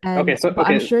 Okay. and So but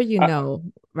I'm okay. sure you Uh, know,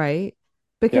 right? yeah.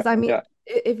 Because I mean, Yeah.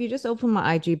 if you just open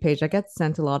my IG page, I get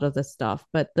sent a lot of this stuff,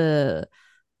 but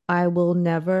I will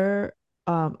never,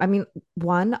 I mean,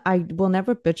 one, I will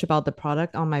never bitch about the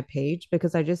product on my page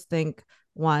because I just think,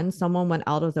 one, someone went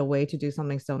out of their way to do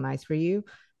something so nice for you.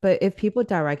 But if people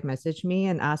direct message me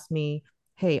and ask me,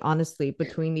 hey, honestly,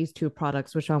 between these two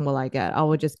products, which one will I get? I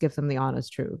will just give them the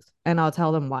honest truth and I'll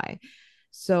tell them why.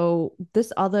 So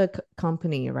this other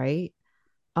company, right?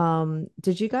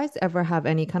 Did you guys ever have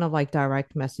any kind of like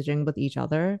direct messaging with each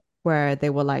other where they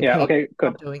were like, Yeah. hey, Okay.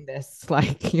 stop Good. doing this?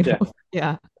 Like, Yeah.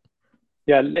 yeah.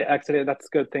 Yeah. Actually, that's a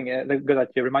good thing. Good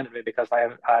that you reminded me because I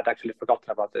had actually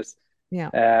forgotten about this. Yeah.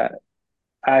 Uh,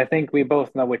 I think we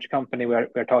both know which company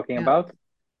we're talking Yeah. about.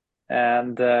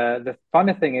 And the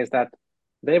funny thing is that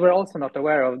they were also not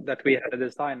aware of that we had a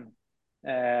design.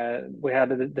 We had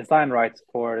the design rights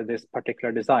for this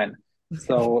particular design.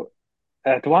 So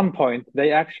at one point,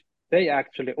 they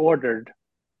actually ordered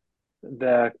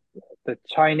the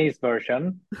Chinese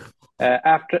version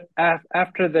after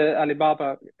the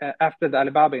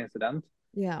Alibaba incident.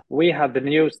 Yeah. We had the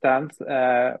new stands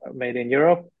made in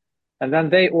Europe, and then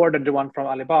they ordered the one from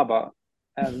Alibaba,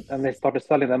 and they started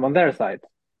selling them on their site.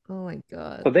 Oh my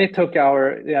God. So they took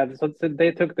our yeah, so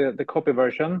they took the copy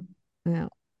version, Yeah.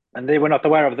 and they were not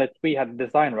aware of that we had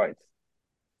design rights.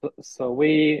 So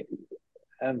we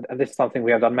and this is something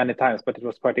we have done many times, but it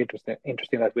was quite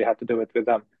interesting that we had to do it with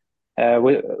them.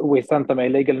 We sent them a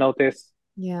legal notice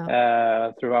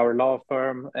Yeah. through our law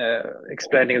firm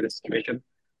explaining the situation.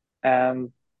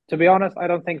 And to be honest, I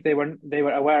don't think they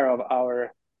were aware of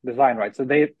our design rights. So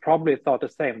they probably thought the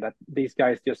same, that these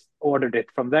guys just ordered it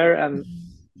from there and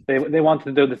they wanted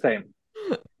to do the same.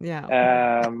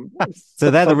 Yeah. So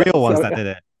So they're the so real ones so that did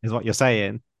it, is what you're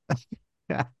saying.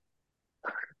 Yeah.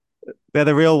 They're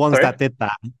the real ones sorry. that did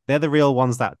that. They're the real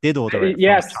ones that did order it from the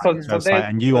Yes, Chinese website,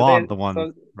 and you so they aren't the one,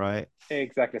 so right?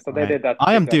 exactly. So they Right. did that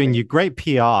I am doing exactly. you great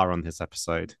PR on this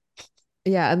episode.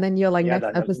 Yeah. And then you're like, Yeah, next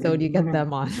Daniel. episode, you get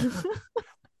them on.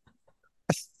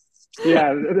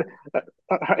 Yeah,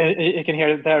 you can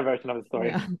hear their version of the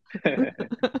story. Yeah.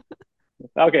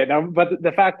 Okay, now, but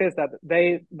the fact is that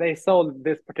they sold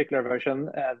this particular version,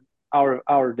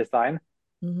 our design,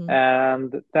 Hmm. and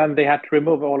then they had to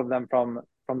remove all of them from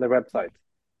the website.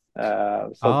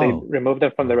 So they Oh. removed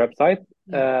them from the website,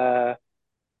 Yeah. uh,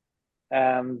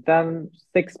 and then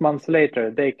 6 months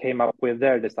later they came up with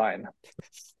their design.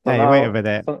 So Hey, wait a now,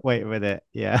 minute. so Wait a minute.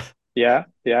 Yeah. yeah,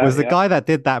 yeah, Was the yeah, guy that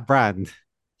did that brand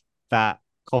that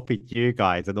copied you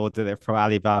guys and ordered it from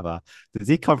Alibaba, does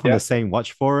he come from the yeah. same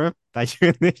watch forum that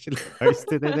you initially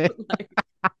posted in it?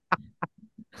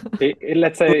 Like,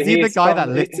 Let's say Was he the he's guy that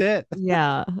from. lit it?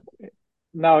 yeah.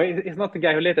 No, he's not the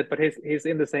guy who lit it, but he's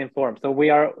in the same forum. So we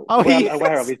are Oh, well he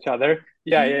aware of is. each other.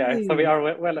 Yeah, yeah, yeah. So we Jeez. are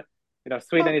well.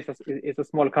 Sweden is a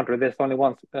small country. There's only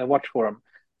one watch forum,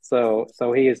 so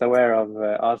he is aware of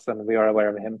us, and we are aware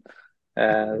of him.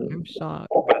 I'm shocked.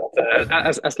 But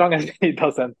as long as he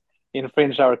doesn't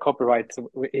infringe our copyrights,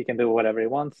 he can do whatever he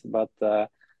wants. But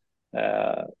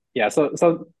yeah,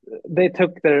 so they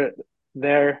took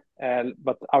their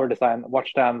but our design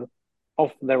watch stand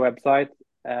off their website,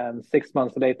 and 6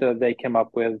 months later they came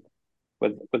up with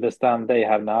the stand they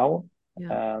have now.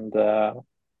 Yeah. And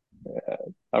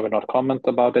I will not comment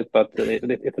about it, but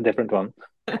it's a different one.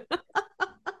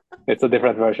 It's a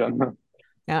different version.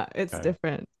 Yeah. It's Okay.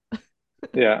 different.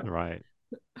 Yeah. Right.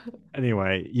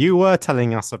 Anyway, you were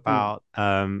telling us Mm. about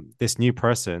this new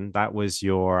person that was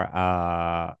your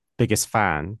biggest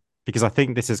fan, because I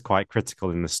think this is quite critical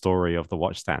in the story of the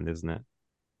watch stand, isn't it?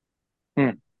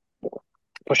 Mm.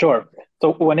 For sure.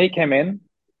 So when he came in,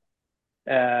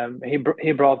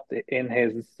 he brought in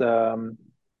his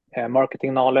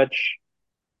marketing knowledge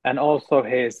and also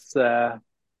his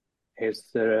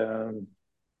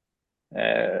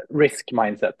risk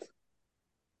mindset,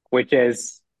 which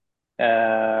is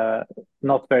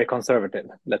not very conservative,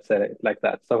 let's say it like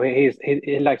that. So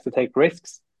he likes to take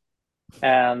risks,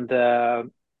 and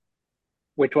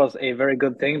which was a very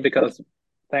good thing because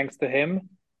thanks to him,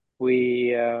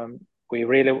 we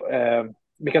really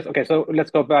because okay, so let's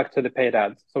go back to the paid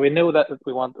ads. So we knew that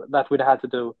we'd had to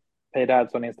do paid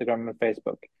ads on Instagram and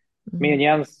Facebook. Me Mhm. and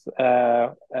Jens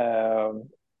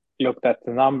looked at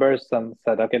the numbers and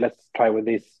said, okay, let's try with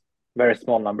these very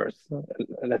small numbers.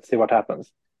 Let's see what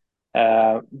happens.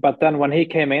 But then when he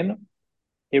came in,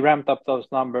 he ramped up those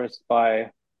numbers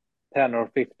by 10 or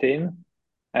 15.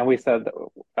 And we said,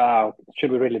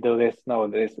 should we really do this? No,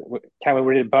 can we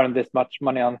really burn this much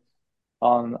money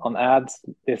on ads?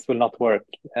 This will not work.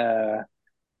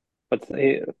 But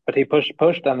he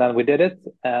pushed, and then we did it,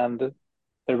 and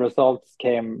the results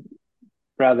came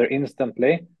rather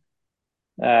instantly.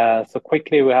 So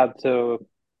quickly we had Wait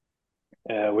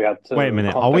a to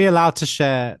minute. Are we contact. allowed to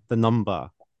share the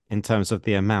number in terms of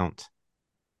the amount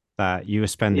that you were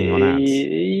spending on ads?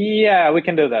 Yeah, we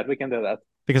can do that. We can do that.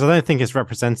 Because I don't think it's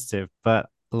representative, but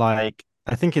like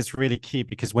I think it's really key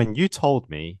because when you told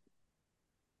me,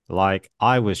 like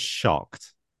I was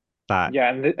shocked that Yeah,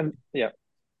 and yeah,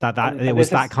 that it and was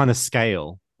this that is kind of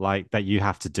scale like that you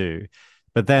have to do.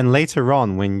 But then later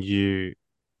on, when you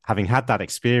having had that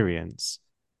experience,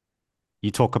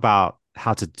 you talk about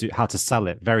how to sell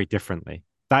it very differently.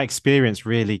 That experience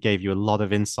really gave you a lot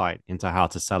of insight into how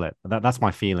to sell it. That's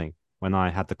my feeling when I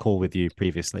had the call with you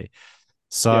previously. yeah,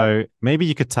 So maybe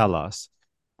you could tell us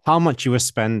how much you were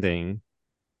spending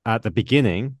at the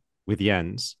beginning with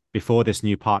Jens before this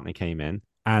new partner came in,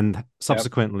 and yeah.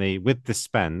 subsequently with this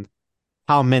spend,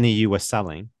 how many you were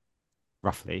selling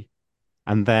roughly,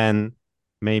 and then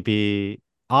maybe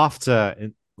after,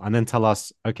 and then tell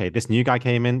us, okay, this new guy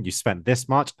came in, you spent this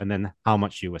much, and then how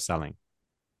much you were selling.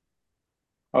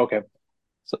 Okay.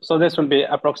 So this will be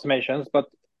approximations, but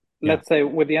Yeah. let's say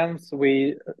with Jens,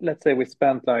 let's say we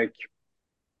spent like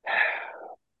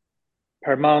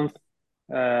per month,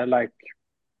 like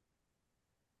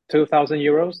 2,000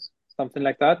 euros, something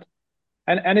like that,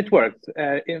 and it worked.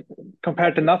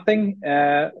 Compared to nothing,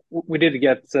 we did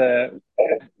get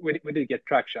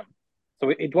traction, so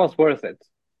it was worth it.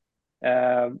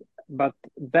 But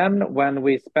then when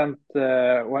we spent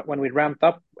when we ramped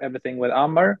up everything with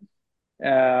Amber,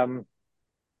 um,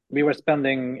 we were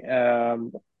spending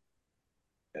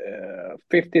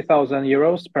 50,000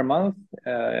 euros per month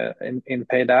in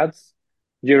paid ads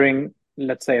during,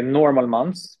 let's say, normal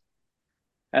months.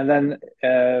 And then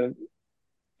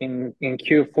in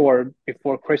Q4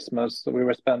 before Christmas, we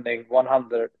were spending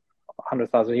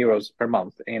 100,000 euros per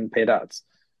month in paid ads.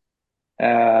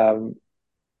 Um,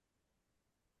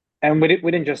 and we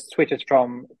didn't just switch it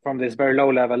from this very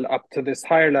low level up to this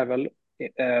higher level.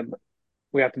 Uh,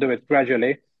 we have to do it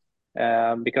gradually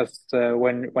because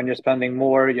when you're spending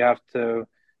more, you have to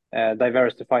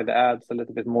diversify the ads a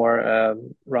little bit more,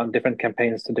 run different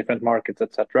campaigns to different markets,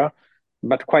 etc.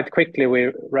 But quite quickly,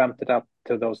 we ramped it up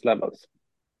to those levels.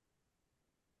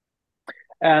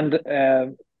 And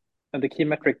the key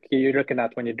metric you're looking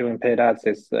at when you're doing paid ads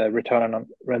is return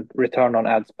on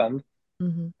ad spend.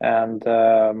 Mm-hmm. And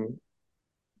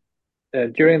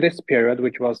during this period,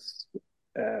 which was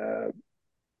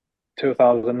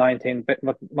 2019,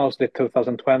 but mostly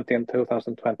 2020 and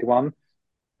 2021,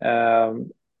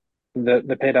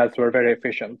 the paid ads were very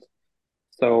efficient.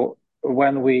 So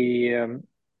when we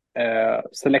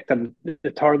selected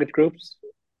the target groups,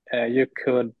 you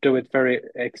could do it very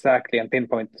exactly and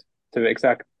pinpoint to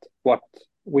exact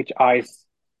which eyes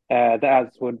the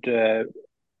ads would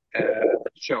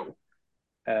show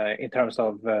in terms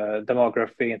of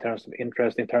demography, in terms of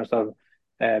interest, in terms of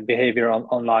behavior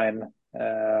online.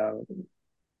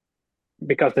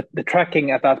 Because the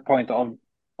tracking at that point of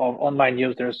online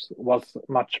users was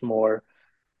much more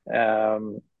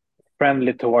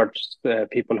friendly towards the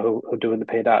people who do the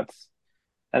paid ads.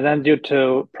 And then due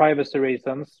to privacy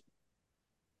reasons,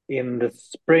 in the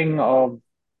spring of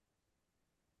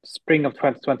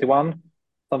 2021,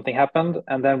 something happened,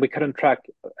 and then we couldn't track.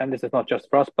 And this is not just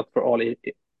for us, but for all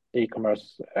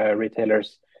e-commerce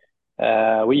retailers.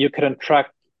 You couldn't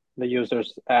track the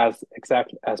users as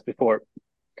exact as before.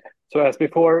 So as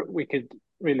before, we could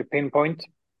really pinpoint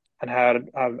and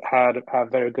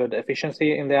have very good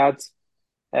efficiency in the ads.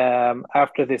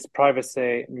 After this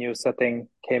privacy new setting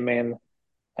came in,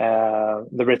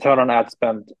 the return on ad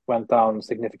spend went down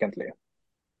significantly.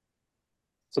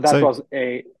 So that So was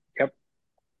a yep,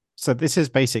 so this is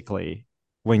basically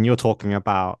when you're talking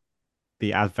about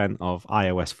the advent of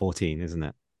iOS 14, isn't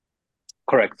it?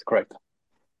 correct.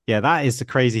 Yeah, that is the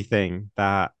crazy thing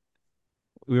that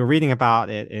we were reading about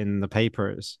it in the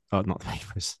papers, or not the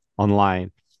papers,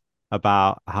 online,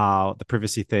 about how the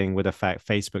privacy thing would affect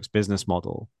Facebook's business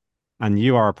model. And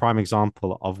you are a prime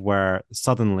example of where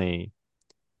suddenly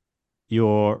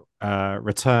your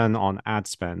return on ad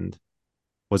spend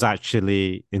was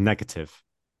actually in negative.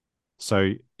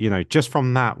 So, just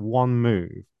from that one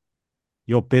move,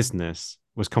 your business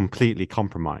was completely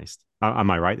compromised.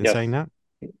 Am I right in Yes, saying that?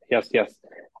 yes,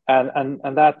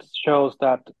 and that shows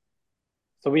that.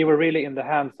 So we were really in the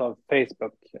hands of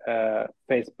Instagram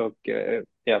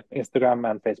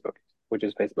and Facebook, which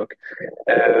is Facebook.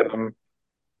 Um,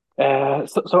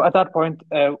 so at that point,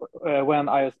 when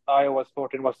iOS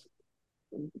 14 was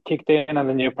kicked in and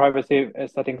the new privacy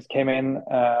settings came in,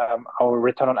 our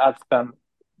return on ad spend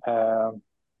uh,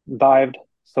 dived.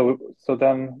 So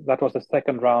then that was the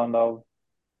second round of,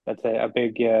 let's say, a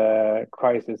big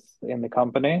crisis in the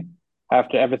company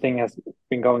after everything has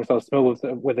been going so smooth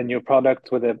with the new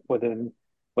product, with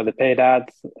the paid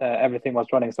ads. Everything was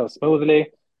running so smoothly,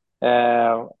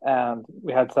 and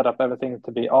we had set up everything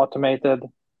to be automated,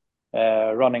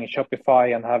 running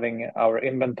Shopify and having our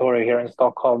inventory here in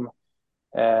Stockholm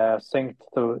synced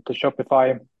to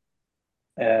Shopify.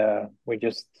 We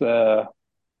just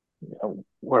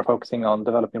were focusing on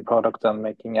developing products and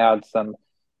making ads, and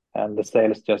the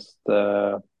sales just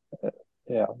yeah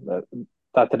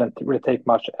that didn't really take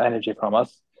much energy from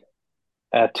us.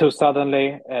 Too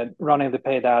suddenly running the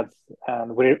paid ads,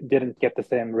 and we didn't get the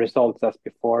same results as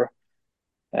before.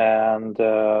 And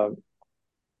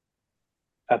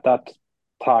at that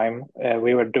time,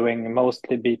 we were doing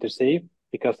mostly B2C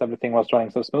because everything was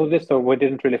running so smoothly. So we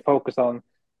didn't really focus on,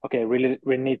 okay, really,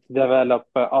 we need to develop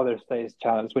other sales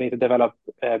channels. We need to develop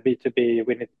B2B.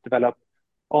 We need to develop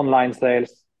online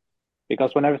sales,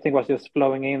 because when everything was just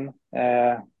flowing in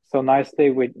so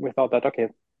nicely, we thought that, okay,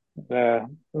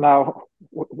 now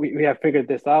we have figured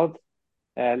this out.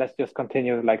 Let's just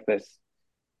continue like this.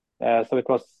 So it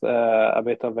was a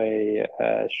bit of a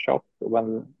shock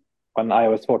when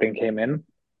iOS 14 came in.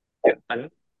 Yeah.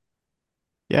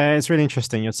 Yeah, it's really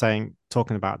interesting you're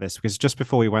talking about this because just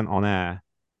before we went on air,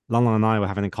 London and I were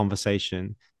having a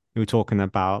conversation. We were talking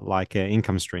about like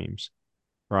income streams,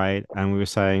 right? And we were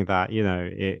saying that,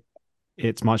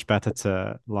 it's much better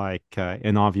to like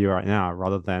in our view right now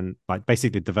rather than like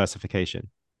basically diversification,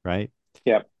 right?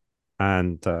 Yeah.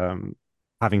 And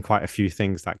having quite a few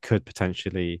things that could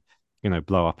potentially,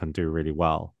 blow up and do really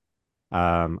well,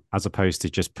 as opposed to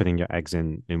just putting your eggs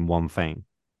in one thing,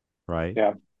 right?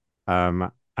 Yeah.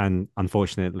 And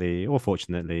unfortunately or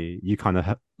fortunately, you kind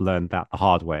of learned that the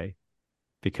hard way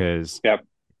because Yeah.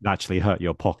 it actually hurt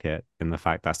your pocket in the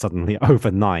fact that suddenly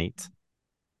overnight,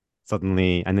 and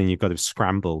then you've got to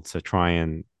scramble to try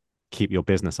and keep your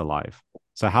business alive.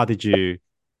 So how did you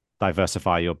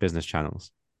diversify your business channels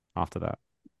after that?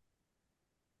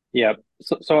 Yeah.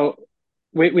 So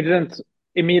we didn't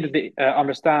immediately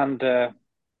understand.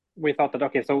 We thought that,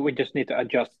 okay, so we just need to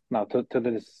adjust now to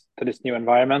this new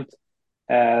environment.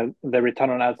 The return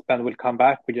on ad spend will come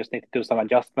back. We just need to do some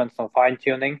adjustments, some fine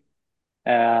tuning,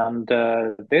 and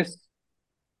this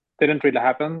didn't really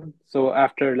happen. So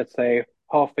after, let's say,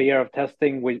 half a year of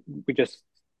testing, we just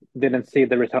didn't see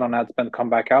the return on ad spend come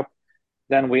back up.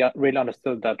 Then we really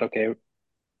understood that, okay,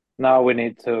 now we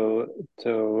need to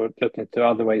look into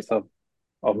other ways of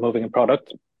moving a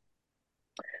product.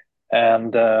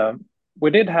 And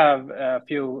we did have a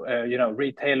few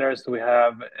retailers. We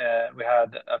had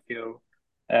a few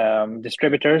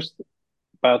distributors,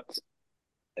 but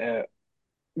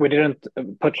we didn't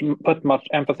put much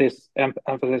emphasis and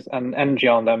energy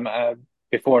on them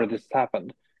before this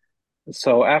happened.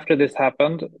 So after this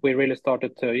happened, we really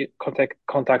started to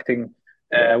contacting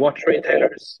watch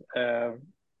retailers,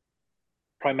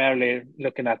 primarily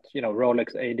looking at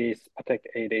Rolex ADs, Patek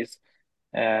ADs,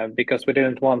 because we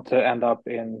didn't want to end up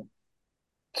in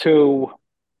two,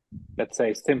 let's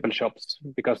say, simple shops,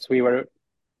 because we were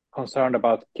concerned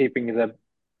about keeping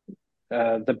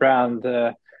the brand,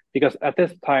 because at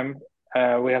this time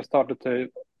we have started to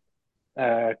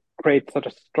create such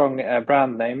a strong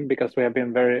brand name, because we have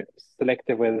been very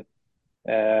selective with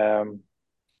um,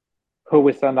 who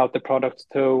we send out the products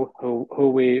to, who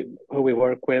we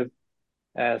work with.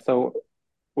 So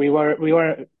we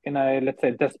were in a, let's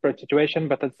say, desperate situation,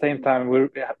 but at the same time we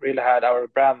really had our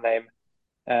brand name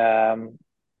um,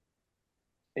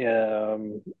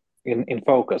 in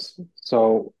focus.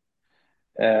 So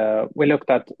we looked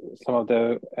at some of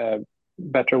the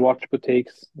better watch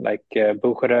boutiques like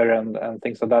Bucherer and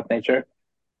things of that nature.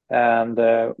 And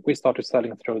we started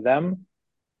selling through them.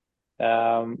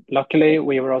 Luckily,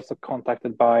 we were also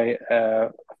contacted by a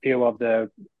few of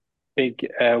the big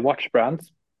watch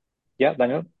brands. Yeah,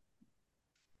 Daniel?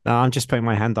 Now, I'm just putting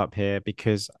my hand up here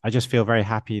because I just feel very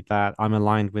happy that I'm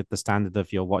aligned with the standard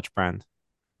of your watch brand,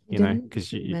 You didn't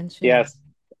because mention Yes.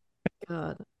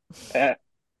 God. Uh,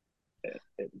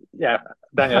 yeah,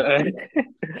 Daniel.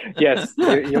 Yes,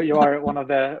 you are one of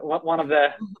the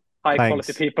high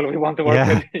quality thanks. people we want to work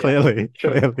with. Yeah, Yeah, clearly,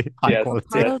 sure. clearly high Yes, What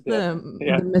part quality. yes, of yes. the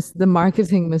Yeah. the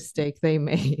marketing mistake they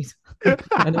made? I'm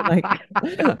kind of like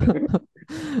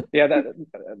Yeah,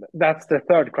 that's the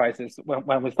third crisis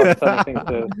when we started selling things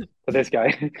to this guy.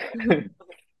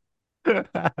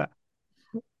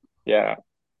 Yeah.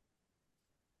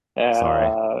 Sorry,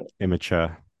 Uh,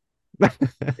 immature.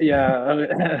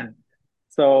 yeah.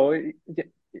 So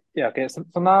yeah, okay. So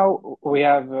now we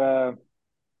have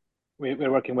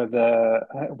we're working with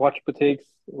watch boutiques.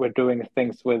 We're doing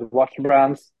things with watch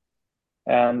brands,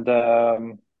 and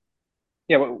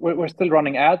yeah, we're still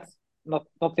running ads, not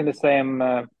in the same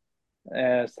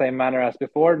manner as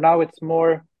before. Now it's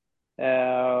more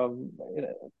um,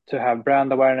 to have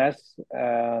brand awareness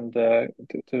and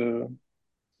to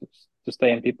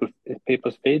stay in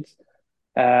people's feeds.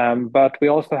 But we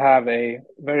also have a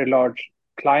very large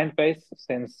client base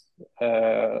since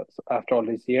after all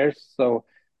these years. So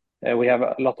we have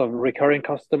a lot of recurring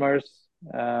customers.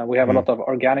 We have a Mm. lot of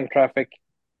organic traffic.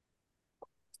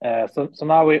 So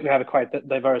now we have a quite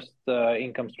diverse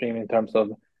income stream in terms of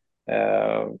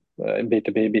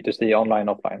B2B, B2C, online,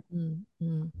 offline. mm,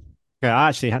 mm. Okay, I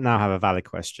actually now have a valid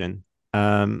question.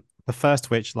 The first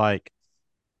which, like,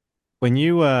 when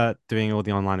you were doing all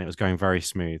the online, it was going very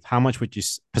smooth. How much would you,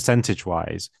 percentage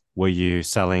wise, were you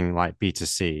selling like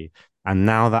B2C? And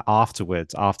now that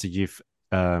afterwards, after you've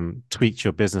tweaked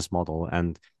your business model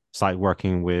and started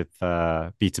working with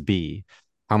B2B,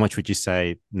 how much would you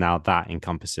say now that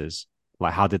encompasses?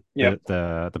 Like, how did Yeah.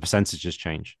 the percentages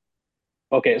change?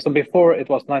 Okay. So before it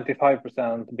was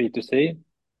 95% B2C,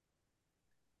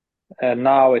 and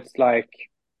now it's like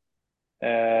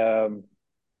in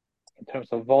terms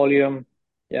of volume,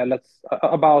 yeah, let's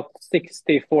about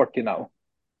 60-40 now.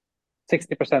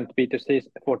 60% B2C,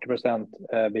 40%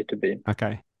 B2B.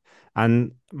 Okay.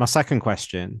 And my second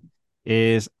question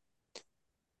is,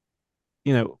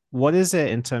 what is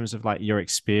it in terms of like your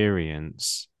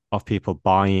experience of people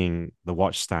buying the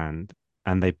watch stand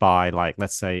and they buy, like,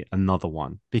 let's say, another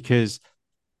one? Because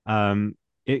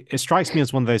it strikes me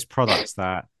as one of those products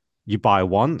that you buy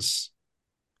once,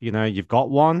 you've got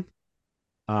one.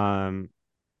 Um,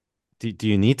 do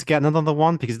you need to get another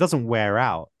one? Because it doesn't wear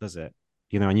out, does it?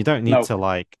 And you don't need No. to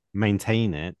like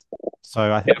maintain it. So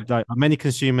I Yeah. like, are many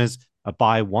consumers a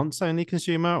buy once only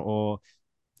consumer, or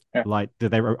Yeah. like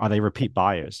are they repeat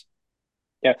buyers?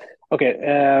 Yeah.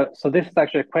 Okay. So this is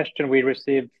actually a question we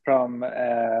received from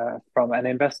an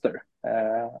investor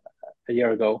a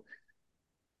year ago.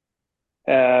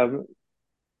 Um,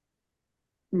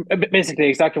 Basically,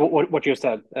 exactly what you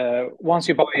said. Once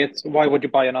you buy it, why would you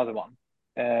buy another one?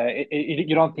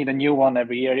 You don't need a new one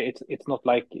every year. It's not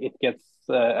like it gets,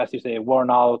 as you say, worn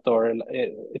out, or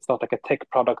it's not like a tech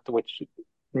product which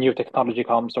new technology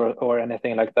comes or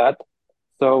anything like that.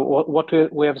 So what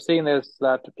we have seen is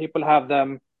that people have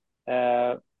them.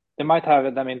 Uh, they might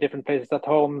have them in different places at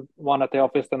home, one at the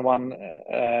office and one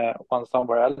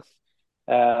somewhere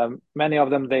else. Many of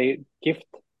them they gift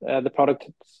the product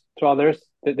to others.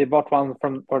 They bought one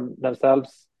for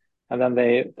themselves, and then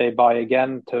they buy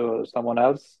again to someone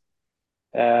else.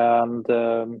 And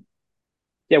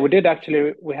yeah,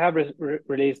 we have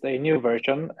released a new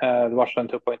version, the Watchline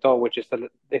 2.0, which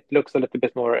it looks a little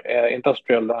bit more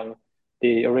industrial than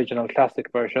the original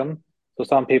classic version. So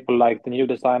some people like the new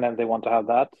design and they want to have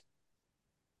that.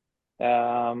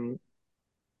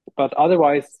 But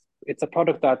otherwise, it's a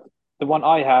product that the one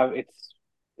I have,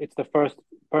 it's the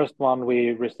first one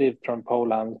we received from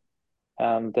Poland,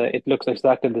 and it looks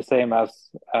exactly the same as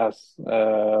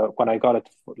when I got it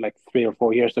like 3 or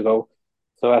 4 years ago.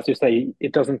 So as you say,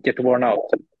 it doesn't get worn out.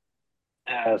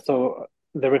 So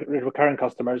the recurring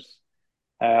customers,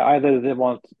 either they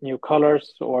want new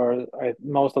colors or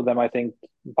most of them, I think,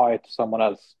 buy it to someone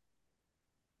else.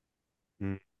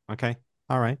 Mm, okay.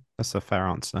 All right. That's a fair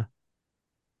answer.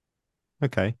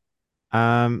 Okay.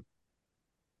 Um,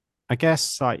 I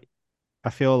guess like I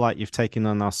feel like you've taken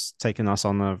us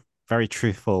on a very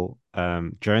truthful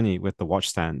journey with the watch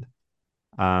stand.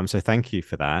 So thank you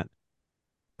for that.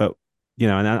 But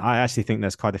and I actually think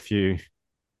there's quite a few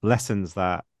lessons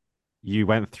that you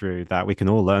went through that we can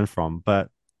all learn from. But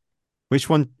which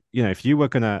one if you were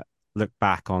gonna look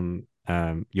back on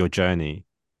your journey,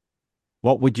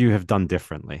 what would you have done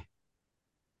differently?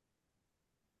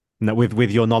 No,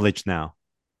 with your knowledge now.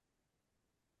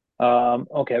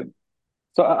 Okay,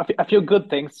 so a few good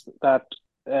things that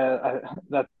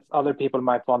other people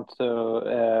might want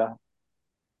to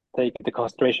take into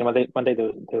consideration when they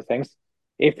do things.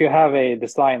 If you have a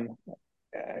design,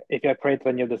 if you have created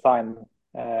a new design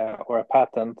or a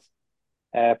patent,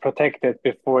 protect it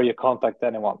before you contact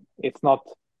anyone. It's not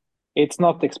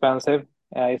expensive.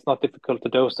 It's not difficult to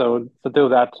do. So to do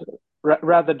that,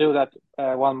 rather do that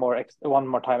one more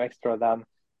time extra than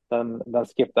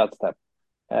skip that step.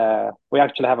 We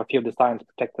actually have a few designs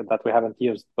protected that we haven't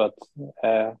used, but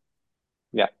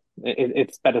yeah,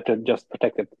 it's better to just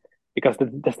protect it because the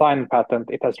design patent,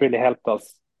 it has really helped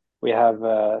us. We have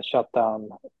shut down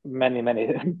many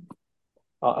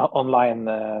online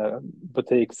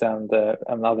boutiques and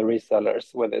other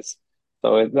resellers with this,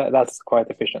 so that's quite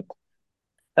efficient.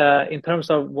 In terms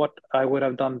of what I would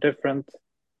have done different,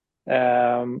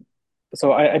 um,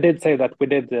 so I did say that we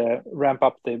did ramp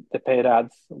up the paid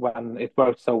ads when it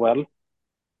worked so well.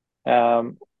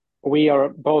 Um, we are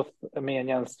both, me and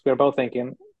Jens, we're both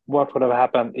thinking what would have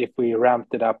happened if we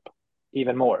ramped it up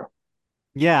even more.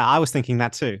 Yeah, I was thinking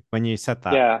that too when you said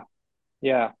that. Yeah,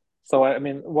 yeah. So I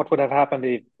mean, what would have happened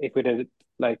if we did it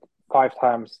like 5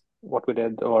 times what we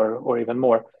did, or even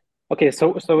more? Okay,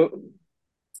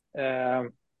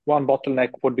 um, one bottleneck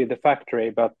would be the factory,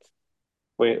 but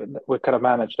we could have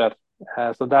managed that.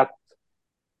 So that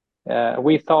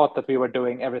we thought that we were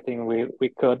doing everything we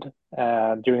could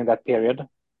during that period,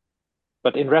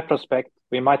 but in retrospect,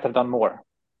 we might have done more.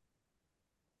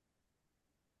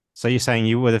 So you're saying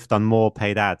you would have done more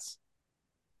paid ads?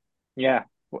 Yeah,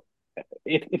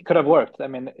 it could have worked. I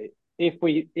mean, if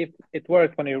it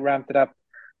worked when you ramped it up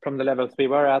from the levels we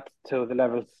were at to the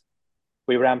levels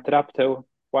we ramped it up to,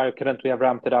 why couldn't we have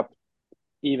ramped it up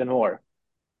even more?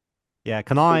 Yeah,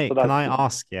 can So I can that's I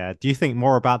ask, yeah, do you think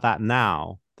more about that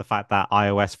now, the fact that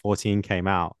iOS 14 came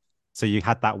out? So you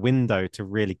had that window to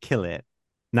really kill it.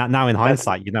 Now in that's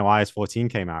hindsight, iOS 14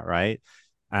 came out, right?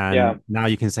 yeah, And now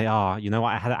you can say, oh, you know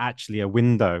what, I had actually a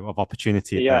window of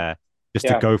opportunity yeah, there just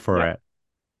to yeah, go for yeah, it.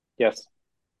 yes,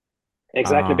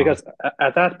 exactly. Ah, Because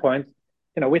at that point,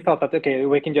 we thought that okay,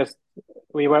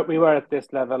 we were at this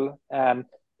level, and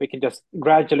we can just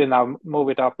gradually now move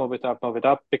it up, move it up, move it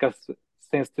up. Because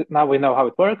since now we know how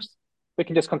it works, we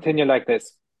can just continue like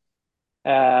this.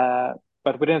 Uh,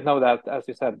 but we didn't know that, as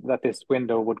you said, that this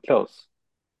window would close.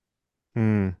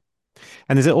 hmm.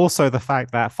 And is it also the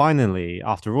fact that finally,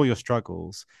 after all your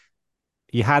struggles,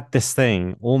 you had this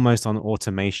thing almost on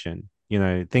automation?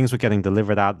 Things were getting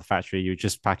delivered out of the factory. You're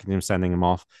just packing them, sending them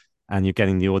off, and you're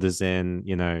getting the orders in.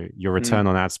 Your Mm, return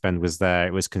on ad spend was there.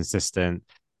 It was consistent.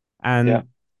 yeah. And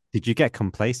did you get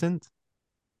complacent?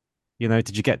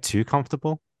 Did you get too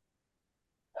comfortable?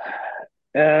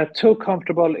 Too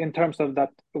comfortable in terms of that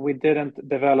we didn't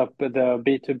develop the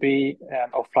B2B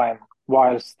and offline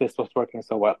whilst this was working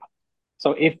so well.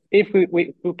 So if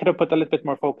we could have put a little bit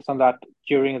more focus on that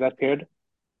during that period,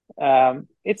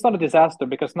 it's not a disaster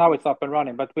because now it's up and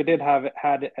running. But we did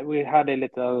we had a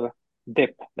little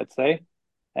dip, let's say,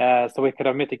 so we could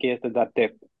have mitigated that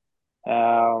dip.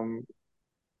 Um,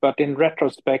 but in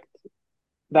retrospect,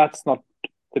 that's not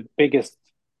the biggest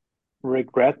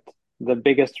regret. The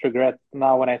biggest regret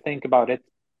now, when I think about it,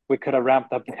 we could have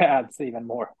ramped up the ads even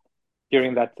more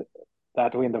during that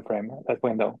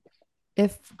window.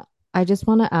 If I just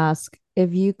want to ask,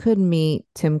 if you could meet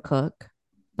Tim Cook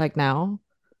like now,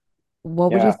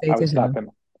 what would you Yeah, say I to would slap him?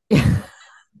 him.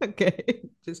 Okay,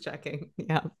 just checking.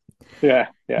 Yeah, Yeah,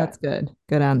 yeah. that's good.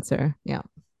 Good answer. Yeah,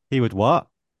 He would what?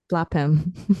 slap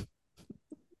him.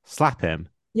 Slap him?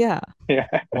 Yeah, Yeah,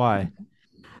 Why?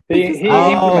 because he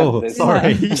I, implemented Oh, this.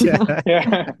 sorry. yeah.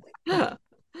 Yeah, Yeah.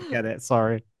 get it.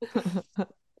 Sorry.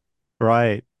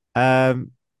 Right.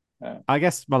 Um, Yeah. I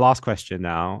guess my last question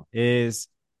now is,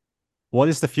 what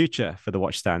is the future for the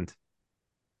watch stand?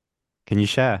 Can you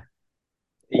share?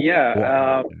 What?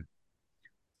 Yeah.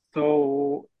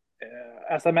 So,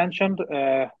 as I mentioned,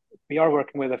 we are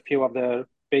working with a few of the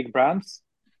big brands.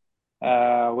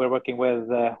 We're working with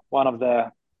one of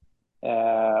the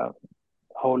uh,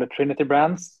 Holy Trinity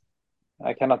brands.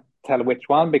 I cannot tell which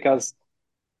one because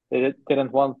they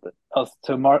didn't want us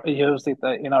to use it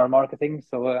in our marketing.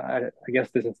 So I guess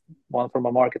this is one from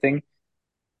our marketing.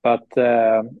 But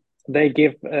they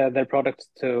give their products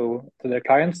to their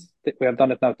clients. We have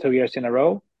done it now 2 years in a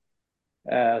row.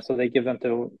 So they give them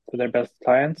to their best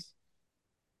clients.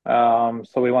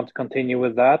 So we want to continue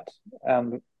with that,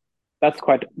 and that's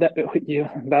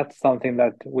something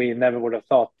that we never would have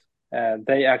thought.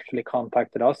 they actually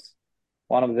contacted us.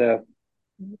 One of the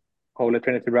Holy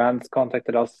Trinity brands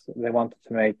contacted us. They wanted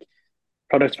to make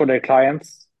products for their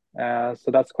clients.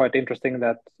 So that's quite interesting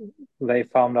that they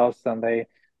found us, and they,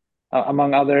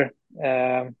 among other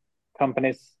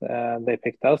companies, they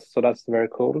picked us. So that's very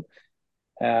cool.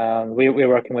 We're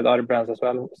working with other brands as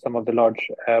well, some of the large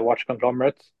watch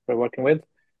conglomerates we're working with.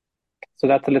 So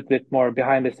that's a little bit more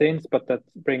behind the scenes, but that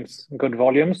brings good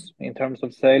volumes in terms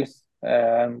of sales. We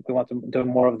want to do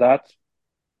more of that.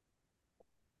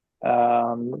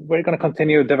 We're going to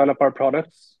continue to develop our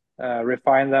products,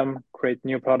 refine them, create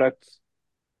new products.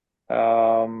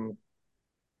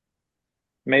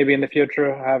 Maybe in the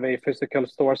future have a physical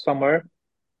store somewhere.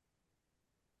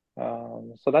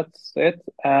 So that's it.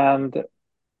 And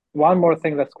one more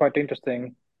thing that's quite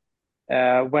interesting.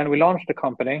 When we launched the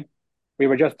company, we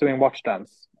were just doing watch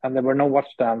stands, and there were no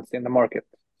watch stands in the market.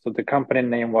 So the company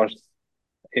name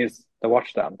is the watch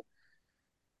stand.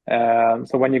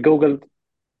 So when you Googled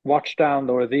watch stand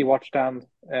or the watch stand,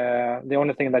 the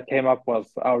only thing that came up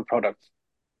was our product,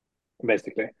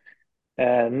 basically.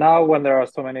 Now, when there are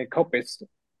so many copies,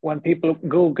 when people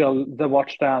Google the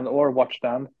watch stand or watch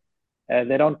stand,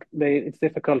 it's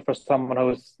difficult for someone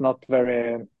who's not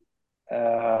very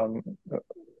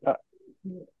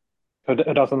who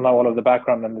doesn't know all of the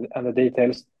background and the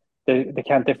details. They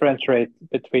can't differentiate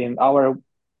between our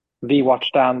the watch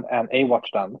stand and a watch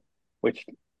stand, which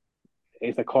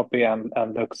is a copy and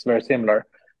looks very similar.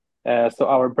 So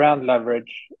our brand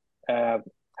leverage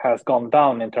has gone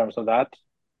down in terms of that.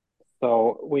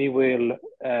 So we will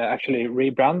actually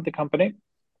rebrand the company.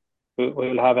 We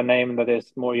will have a name that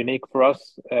is more unique for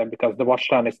us, because the watch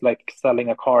stand is like selling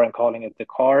a car and calling it the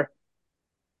car.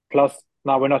 Plus,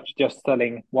 now we're not just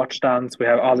selling watch stands; we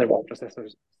have other watch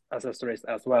accessories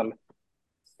as well.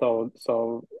 So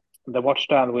the watch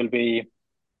stand will be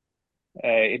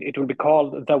it will be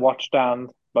called the watch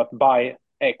stand, but by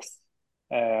X,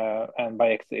 and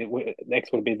by X,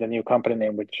 X will be the new company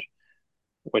name, which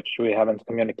we haven't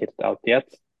communicated out yet.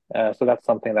 So that's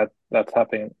something that's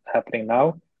happening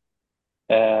now.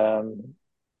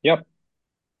 Yep.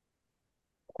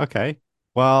 Okay.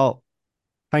 Well,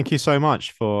 thank you so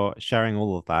much for sharing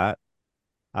all of that.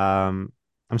 I'm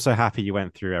so happy you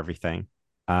went through everything,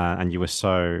 and you were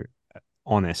so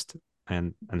honest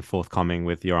and forthcoming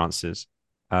with your answers.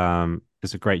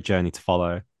 It's a great journey to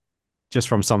follow, just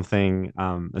from something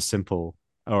as simple,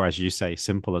 or as you say,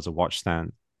 simple as a watch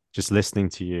stand. Just listening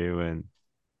to you and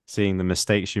seeing the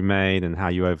mistakes you made and how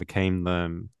you overcame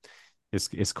them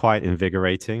is quite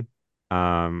invigorating.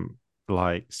 Like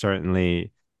I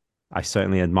certainly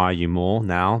admire you more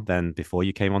now than before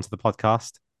you came onto the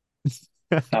podcast.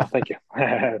 Oh, thank you.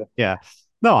 Yeah.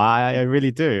 No, I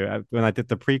really do. When I did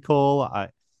the pre-call,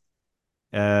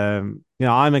 I'm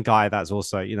a guy that's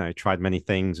also, tried many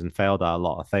things and failed at a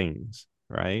lot of things,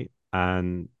 right?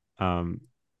 And I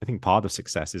think part of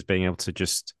success is being able to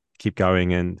just keep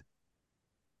going and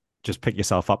just pick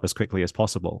yourself up as quickly as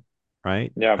possible,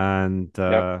 right? Yeah. And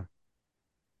Yep.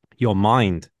 your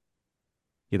mind,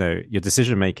 your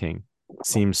decision making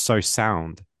seems so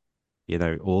sound,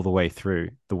 all the way through.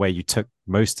 The way you took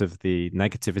most of the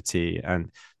negativity and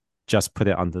just put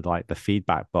it under like the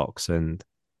feedback box and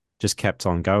just kept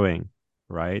on going,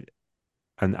 right?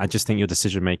 And I just think your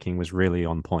decision making was really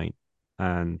on point.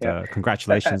 And Yeah.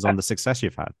 congratulations on the success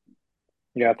you've had.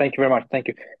 Yeah. Thank you very much. Thank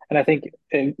you. And I think,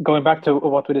 going back to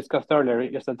what we discussed earlier,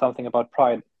 you said something about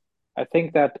pride. I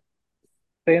think that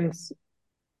since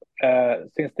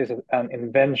since this is an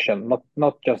invention,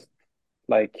 not just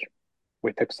like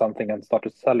we took something and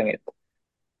started selling it,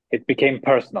 it became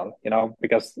personal,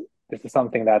 because this is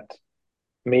something that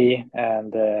me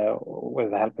and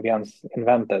with the help of Jens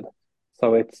invented.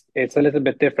 So it's a little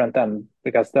bit different then,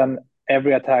 because then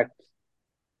every attack,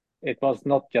 it was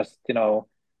not just on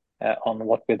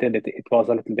what we did, it was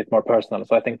a little bit more personal.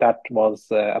 So I think that was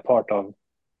a part of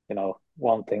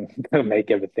wanting to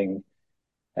make everything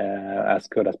as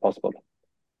good as possible.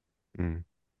 Mm.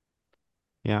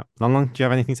 Yeah. Long Long, do you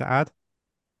have anything to add?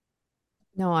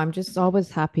 No, I'm just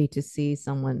always happy to see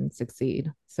someone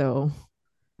succeed. So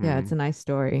yeah, it's Mm. a nice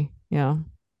story. Yeah.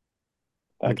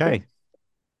 Thank you. Okay.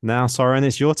 Now, Soren,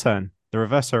 it's your turn. The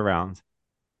reverso round.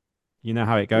 You know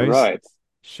how it goes. Right.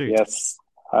 Shoot. Yes,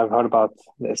 I've heard about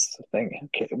this thing.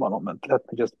 Okay, one moment. Let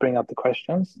me just bring up the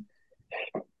questions.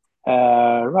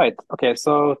 Right. Okay.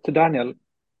 So to Daniel,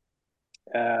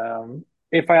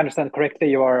 if I understand correctly,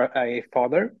 you are a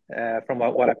father, from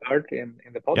what I've heard in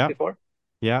the pod Yeah. before.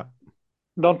 Yeah.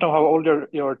 Don't know how old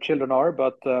your children are,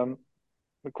 but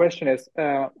the question is,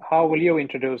 how will you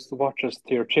introduce watches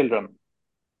to your children?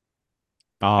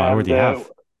 Oh, I And already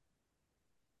have.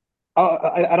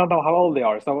 I don't know how old they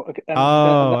are. So okay, and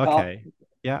Oh, okay.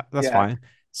 Yeah, that's yeah, fine.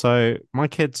 So my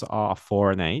kids are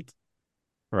 4 and 8,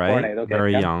 four and right? eight. Okay,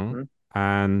 Very yeah, young.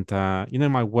 And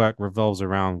my work revolves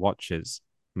around watches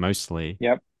mostly.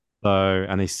 yep, So,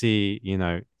 and they see,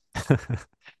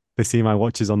 they see my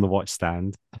watches on the watch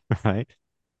stand, right?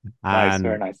 nice,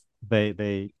 very And nice. they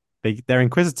they they're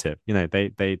inquisitive.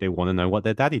 They want to know what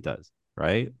their daddy does,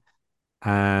 right?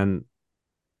 And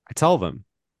I tell them,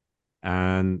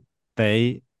 and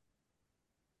they,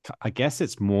 I guess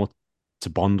it's more to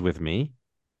bond with me.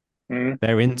 Mm,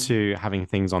 They're into having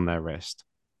things on their wrist.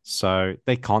 So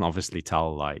they can't obviously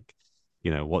tell, like,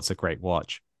 what's a great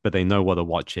watch, but they know what a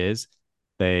watch is.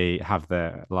 They have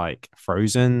their like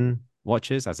Frozen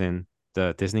watches, as in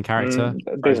the Disney character,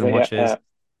 Frozen Disney, yeah, watches.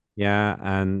 Yeah.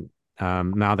 And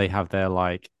now they have their,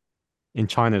 like, in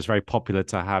China, it's very popular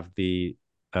to have the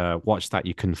watch that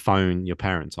you can phone your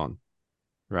parents on,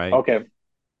 right? okay,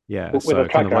 Yeah. with a So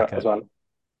kind of tracker like as a, well.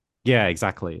 yeah,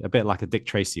 exactly. A bit like a Dick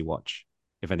Tracy watch,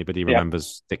 if anybody Yep.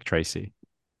 remembers Dick Tracy.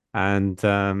 And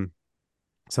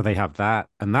so they have that,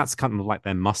 and that's kind of like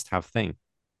their must-have thing,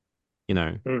 you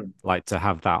know, Mm. like to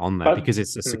have that on there But because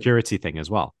it's a mm, security thing as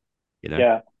well, you know.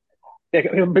 yeah,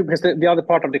 yeah, because the other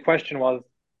part of the question was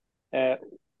uh,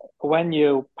 when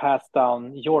you pass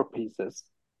down your pieces.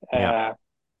 Yeah. Uh,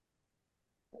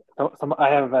 I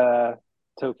have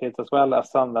two kids as well, a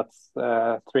son that's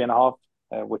 3.5,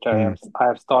 which Mm, I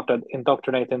have started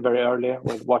indoctrinating very early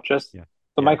with watches. yeah.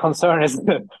 So my Yeah. concern is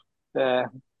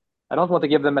I don't want to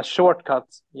give them a shortcut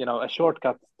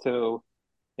to,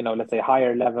 let's say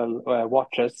higher level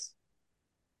watches,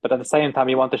 but at the same time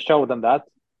you want to show them that.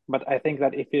 But I think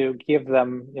that if you give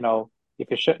them,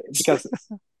 if you show, because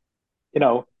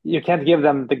you can't give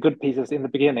them the good pieces in the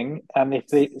beginning, and if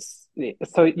they,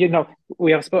 so you've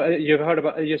heard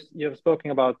about you've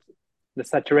spoken about the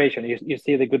saturation. You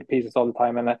see the good pieces all the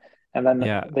time, and then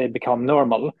Yeah. they become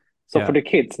normal. So for Yeah. the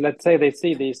kids, let's say they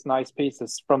see these nice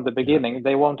pieces from the Yeah. beginning,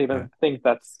 they won't Yeah. even think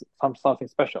that's something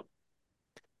special.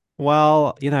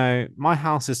 Well, my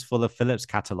house is full of Philips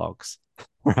catalogs,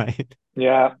 right?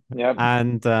 Yeah, yeah.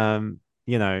 And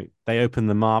they open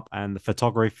them up, and the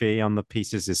photography on the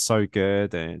pieces is so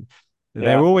good, and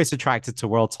they're Yeah, always attracted to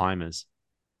world timers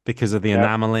because of the yeah.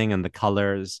 enameling and the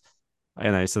colors,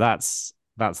 so that's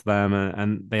them.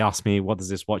 And they ask me, what does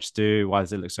this watch do? Why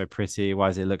does it look so pretty? Why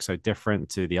does it look so different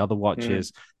to the other Mm,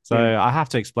 watches? So mm, I have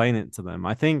to explain it to them.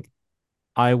 I think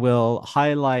I will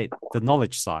highlight the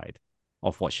knowledge side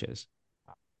of watches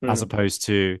as mm. opposed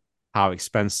to how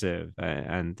expensive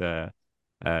and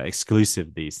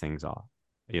exclusive these things are.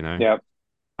 You know, Yeah.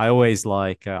 I always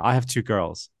like, I have two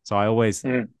girls, so I always,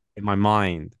 Mm, in my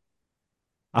mind,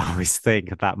 I always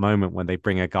think at that moment when they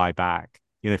bring a guy back,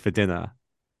 for dinner,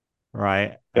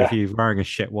 right? If yeah, he's wearing a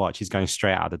shit watch, he's going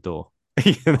straight out the door.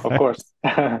 you of know? course.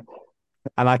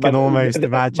 And I can but almost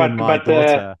imagine my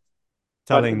daughter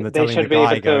but they telling the should be guy,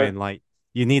 able to. going like,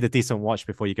 you need a decent watch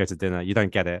before you go to dinner. You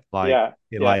don't get it. Like, Yeah,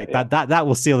 you're yeah, like yeah. that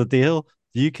will seal the deal.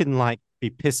 You can like be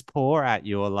piss poor at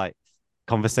your like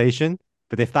conversation,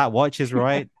 but if that watch is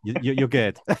right, you're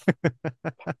good.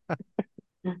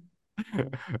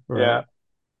 Yeah, Right.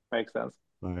 makes sense.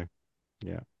 So,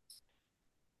 yeah.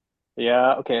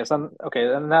 Yeah, okay.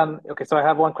 And then okay, so I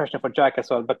have one question for Jack as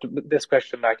well, but this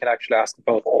question I can actually ask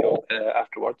both of you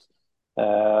afterwards.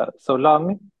 So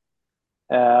Lung,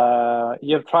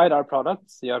 you've tried our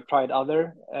products, you have tried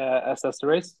other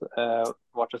accessories,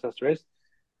 watch accessories.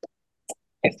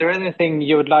 Is there anything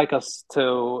you would like us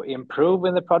to improve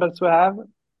in the products we have,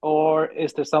 or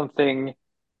is there something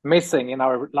missing in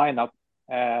our lineup?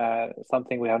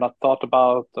 Something we have not thought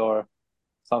about, or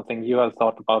something you have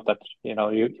thought about that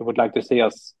you would like to see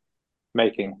us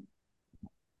making?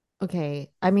 Okay.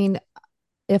 I mean,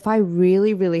 if I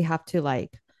really, really have to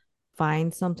like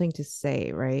find something to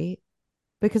say, right?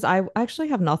 Because I actually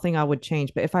have nothing I would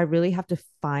change, but if I really have to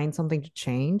find something to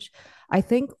change, I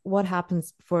think what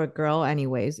happens for a girl,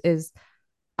 anyways, is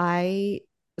I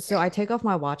so I take off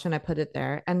my watch and I put it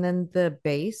there, and then the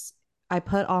base, I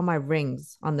put all my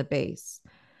rings on the base.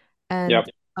 Yep.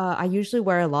 And I usually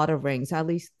wear a lot of rings, at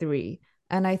least three.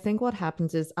 And I think what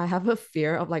happens is I have a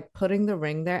fear of like putting the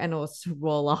ring there and it will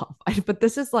roll off. But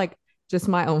this is like just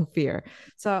my own fear.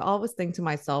 So I always think to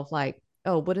myself, like,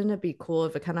 oh, wouldn't it be cool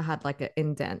if it kind of had like an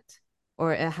indent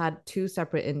or it had two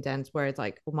separate indents where it's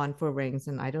like one for rings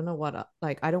and I don't know what,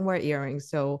 like, I don't wear earrings.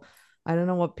 So I don't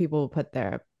know what people will put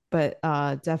there. But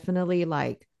definitely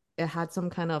like it had some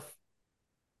kind of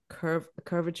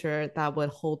curvature that would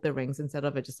hold the rings instead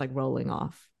of it just like rolling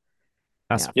off.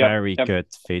 That's Yeah. Yep. very Yep. good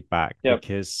feedback Yep.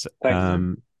 because Thanks.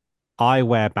 I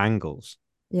wear bangles,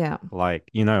 Yeah. Like,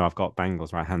 I've got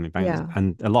bangles, right? Handmade bangles. Yeah.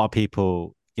 And a lot of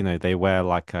people, they wear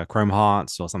like chrome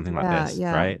hearts or something like Yeah. this,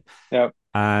 Yeah. right? Yeah,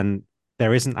 And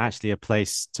there isn't actually a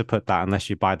place to put that unless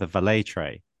you buy the valet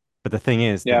tray. But the thing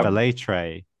is, the yeah, valet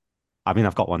tray, I mean,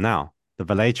 I've got one now. The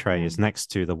valet tray Yeah. is next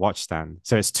to the watch stand.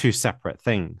 So it's two separate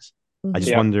things. I just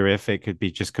Hmm. yeah, wonder if it could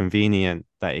be just convenient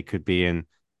that it could be in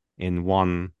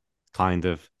one kind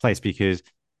of place because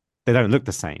they don't look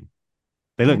the same.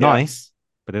 They look Yeah. yeah, nice,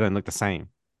 but they don't look the same.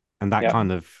 And that yeah, Yeah.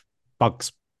 kind of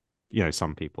bugs,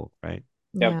 some people, right?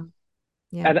 yeah. Yeah.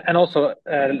 Yeah. And also,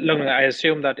 Lugna, I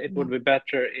assume that it Yeah. would be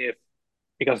better if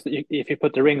because if you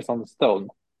put the rings on the stone,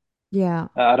 Yeah.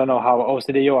 I don't know how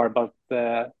OCD you are, but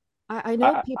I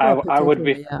know people are I would particular,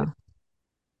 be. yeah.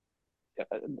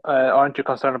 Aren't you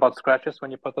concerned about scratches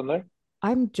when you put them there?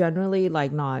 I'm generally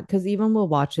like not because even with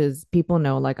watches, people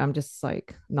know like I'm just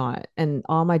like not. And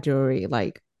all my jewelry,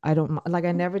 like I don't like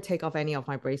I never take off any of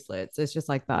my bracelets. It's just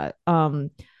like that.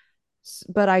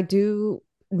 But I do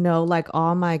know like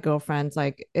all my girlfriends,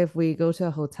 like if we go to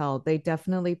a hotel, they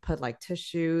definitely put like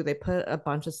tissue, they put a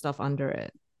bunch of stuff under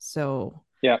it. So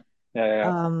Yeah, yeah,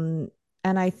 yeah, um,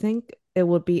 and I think it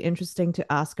would be interesting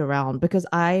to ask around because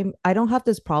I don't have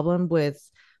this problem with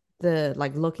the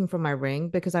like looking for my ring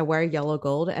because I wear yellow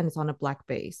gold and it's on a black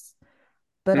base.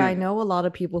 But yeah. I know a lot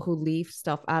of people who leave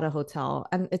stuff at a hotel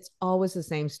and it's always the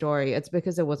same story. It's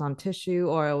because it was on tissue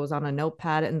or it was on a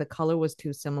notepad and the color was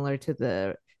too similar to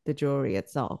the jewelry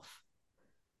itself.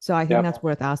 So I think Yeah. that's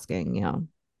worth asking. Yeah.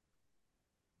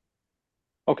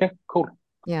 Okay, cool.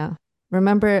 Yeah.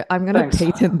 Remember, I'm gonna Thanks.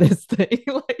 patent this thing.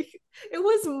 Like it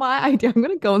was my idea. I'm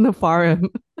gonna go in the forum.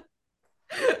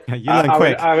 Yeah, you learn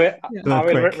quick. Yeah. You learn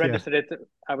quick, yeah. Register it.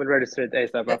 I will register it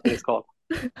ASAP after this call.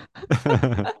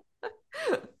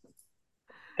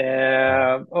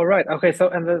 All right. Okay. So,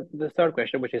 and the third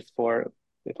question, which is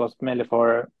it was mainly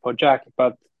for Jack,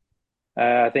 but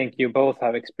I think you both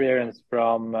have experience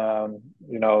from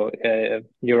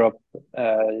Europe,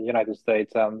 United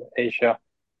States, and Asia.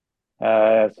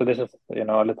 So this is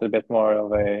a little bit more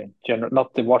of a general,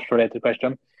 not the watch related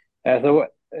question.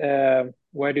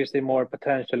 Where do you see more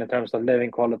potential in terms of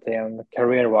living quality and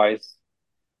career wise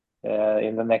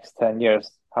in the next 10 years?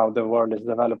 How the world is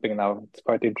developing now. It's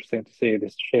quite interesting to see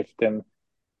this shift in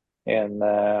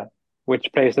which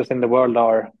places in the world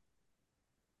are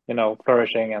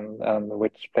flourishing and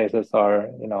which places are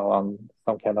on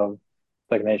some kind of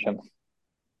stagnation.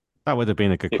 That would have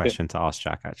been a good If you, question to ask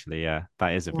Jack, actually. Yeah,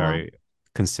 that is a Yeah. very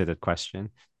considered question.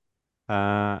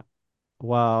 Uh,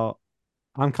 well,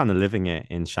 I'm kind of living it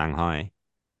in Shanghai.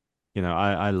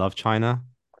 I love China.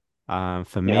 For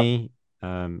yeah, me,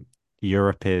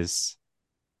 Europe is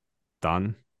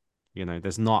done.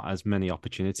 There's not as many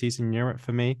opportunities in Europe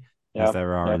for me as yeah,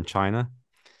 there are yeah, in China.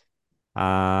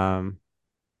 Um,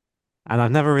 and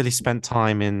I've never really spent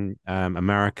time in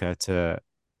America to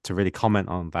really comment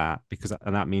on that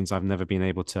and that means I've never been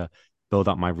able to build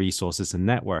up my resources and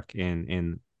network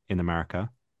in America.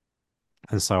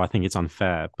 And so I think it's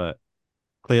unfair, but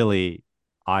clearly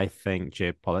I think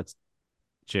geopolitically,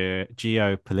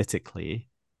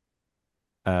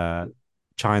 uh,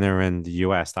 China and the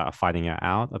US that are fighting it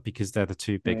out are because they're the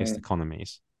two biggest mm,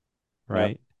 economies, yeah,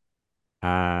 right?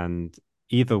 And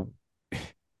either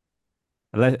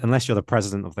unless you're the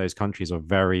president of those countries or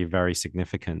very, very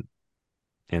significant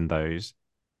in those,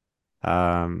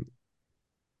 um,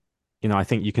 I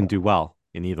think you can do well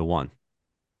in either one.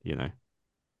 I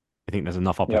think there's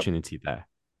enough yeah. opportunity there.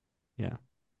 Yeah.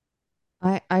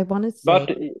 I want to say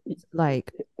But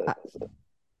like I,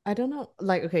 I don't know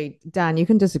like okay, Dan, you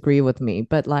can disagree with me,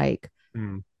 but like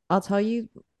Mm. I'll tell you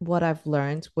what I've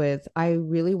learned with I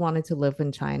really wanted to live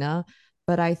in China,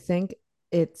 but I think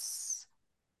it's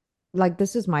like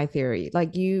this is my theory.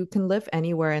 Like you can live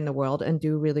anywhere in the world and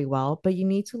do really well, but you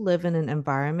need to live in an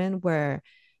environment where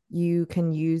you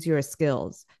can use your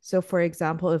skills. So for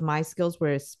example, if my skills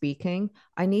were speaking,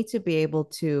 I need to be able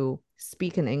to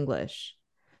speak in English.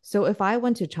 So if I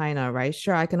went to China, right?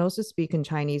 Sure, I can also speak in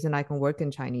Chinese and I can work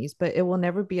in Chinese, but it will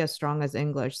never be as strong as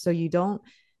English. So you don't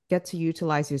get to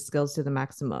utilize your skills to the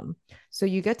maximum. So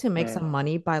you get to make mm, some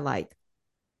money by like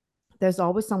there's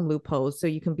always some loopholes so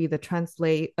you can be the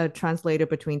translator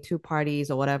between two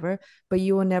parties or whatever, but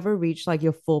you will never reach like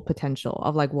your full potential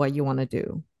of like what you want to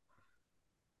do.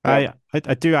 yeah,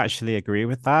 I do actually agree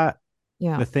with that.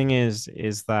 Yeah. The thing is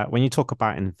that when you talk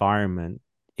about environment,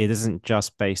 it isn't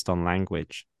just based on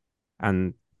language.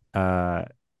 And uh,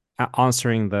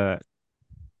 answering the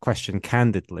question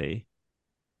candidly,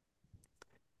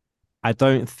 I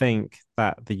don't think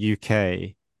that the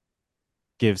UK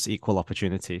gives equal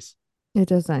opportunities It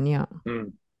doesn't. Yeah. mm,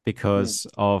 mm, because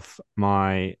of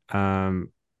my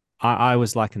I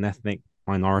was like an ethnic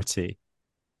minority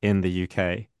in the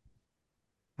UK,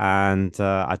 and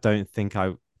I don't think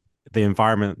the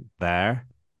environment there,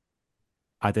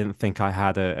 I didn't think I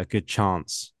had a good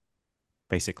chance,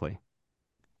 basically.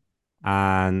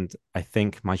 And I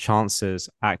think my chances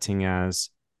acting as,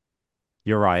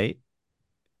 you're right,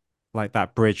 like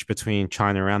that bridge between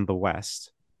China and the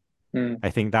West, Mm. I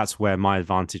think that's where my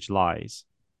advantage lies.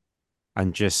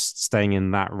 And just staying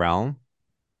in that realm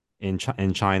in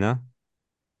China,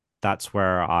 that's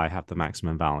where I have the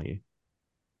maximum value.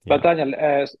 But Yeah.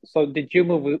 Daniel, so did you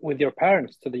move with your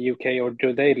parents to the UK, or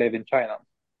do they live in China?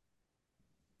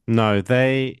 No,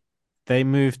 they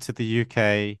moved to the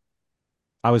UK.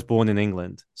 I was born in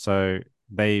England, so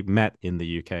they met in the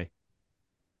UK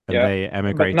and Yeah, they but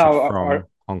emigrated now from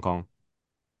Hong Kong.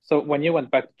 so when you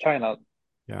went back to China,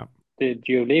 Yeah. did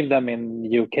you leave them in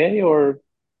UK or?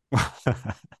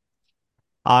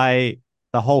 I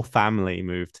the whole family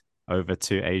moved over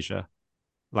to Asia,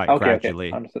 like Okay, okay,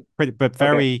 gradually, understood. pretty but Okay,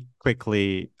 very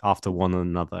quickly after one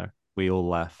another. We all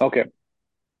left. okay,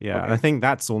 Yeah, and okay. I think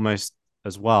that's almost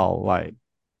as well like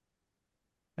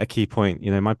a key point.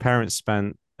 My parents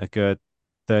spent a good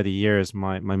 30 years.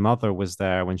 My mother was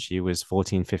there when she was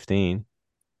 14, 15,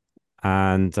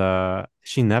 and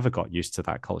she never got used to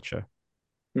that culture,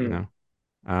 you Hmm, know.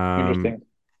 Um, interesting.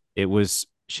 it was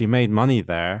she made money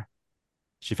there.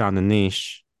 She found a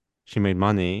niche. She made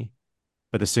money,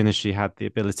 but as soon as she had the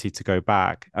ability to go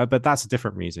back, but that's a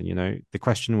different reason. The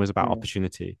question was about Hmm.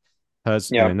 opportunity.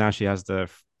 Hers, Yeah. now she has the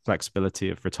flexibility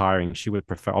of retiring. She would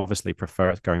obviously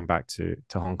prefer going back to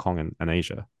Hong Kong and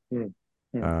Asia. Hmm.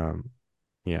 Hmm. Um,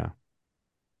 yeah.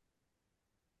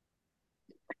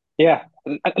 Yeah,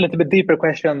 a little bit deeper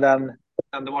question than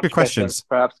the Good watch questions, questions.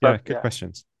 perhaps, Yeah, but good yeah.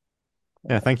 questions.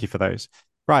 Yeah, thank you for those.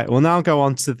 Right, we'll now go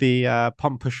on to the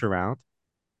pump push around.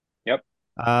 Yep.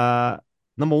 Uh,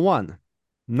 Number one,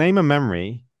 name a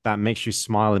memory that makes you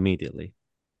smile immediately.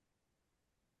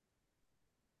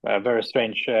 Very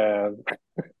strange.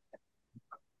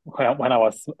 When I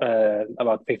was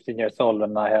about 15 years old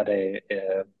and I had a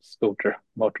scooter,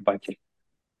 motorbike,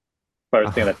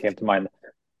 first thing that came to mind.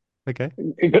 Okay.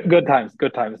 Good times,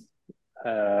 good times.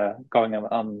 Going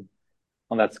on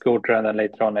that scooter and then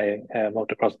later on a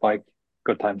motocross bike.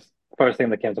 Good times. First thing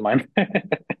that came to mind.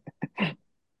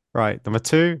 Right. Number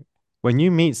two, when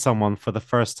you meet someone for the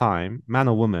first time, man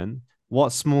or woman,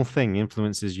 what small thing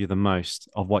influences you the most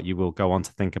of what you will go on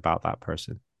to think about that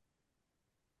person?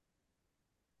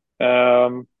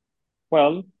 um,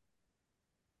 well,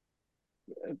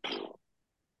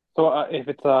 so if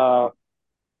it's a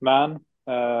man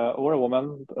or a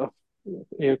woman,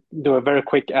 you do a very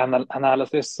quick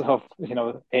analysis of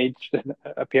age,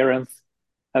 appearance,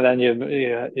 and then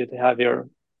you have your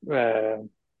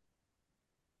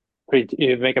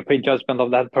you make a prejudgment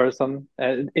of that person.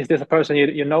 Is this a person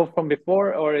you know from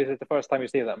before, or is it the first time you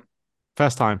see them?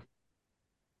 First time.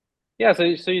 Yeah, so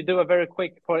you do a very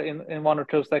quick for in 1 or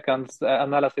 2 seconds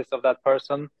analysis of that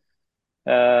person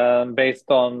based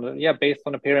on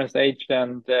appearance, age,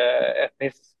 and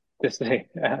ethnicity,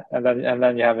 and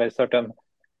then you have a certain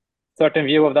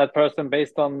view of that person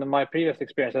based on my previous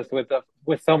experiences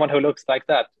with someone who looks like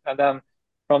that, and then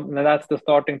that's the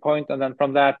starting point, and then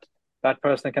from that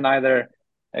person can either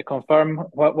confirm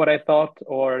what I thought,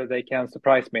 or they can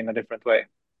surprise me in a different way,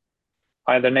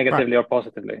 either Right. negatively or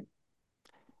positively.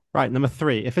 Right. Number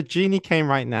three, if a genie came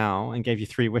right now and gave you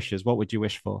three wishes, what would you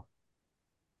wish for?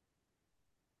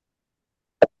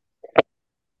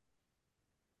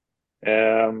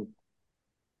 Um,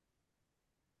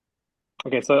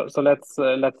 Okay, so let's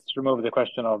remove the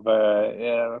question of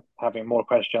having more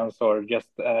questions or just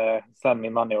send me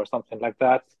money or something like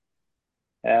that.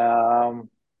 Um,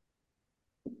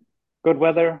 Good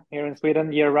weather here in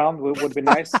Sweden year round would be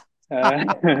nice.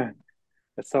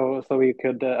 So we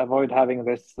could avoid having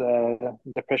this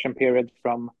depression period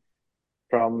from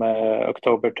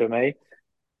October to May.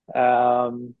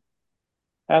 Um,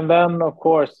 and then of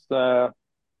course to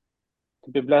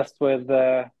be blessed with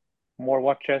more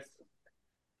watches,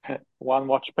 one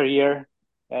watch per year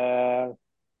uh,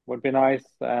 would be nice,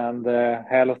 and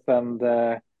health and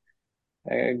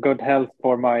good health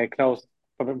for my close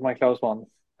ones.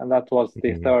 And that was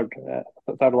the Mhm.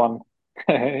 third one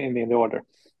in the order,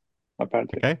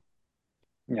 apparently. Okay.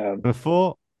 Yeah, Number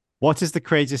four, what is the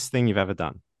craziest thing you've ever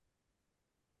done?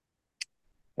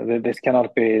 this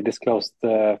cannot be disclosed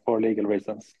for legal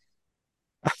reasons.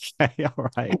 Okay. All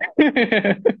right.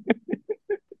 let's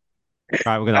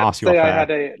Right. We're going to ask you say off I air.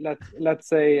 had a let's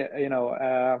say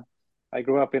I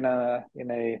grew up in a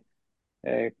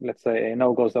let's say a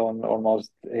no-go zone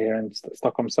almost here in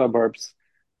Stockholm suburbs.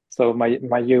 So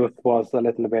my youth was a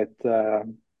little bit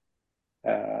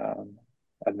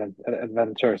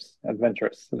adventurous,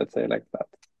 let's say like that.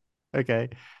 Okay.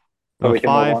 So Number we can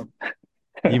move five, on.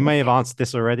 you may have answered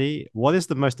this already. What is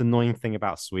the most annoying thing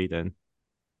about Sweden?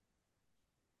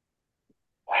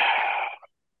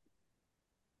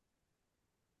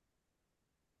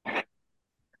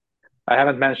 I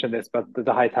haven't mentioned this, but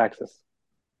the high taxes.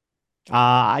 You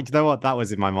know what? That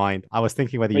was in my mind. I was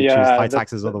thinking whether you choose Yeah, high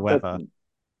taxes or the weather.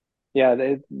 yeah,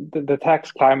 the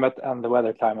tax climate and the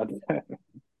weather climate,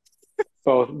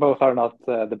 both are not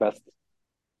the best.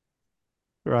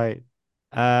 Right.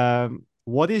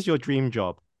 What is your dream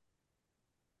job?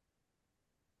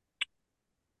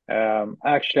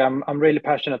 Actually, I'm really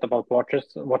passionate about watches.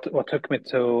 What took me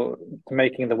to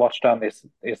making the watch stand is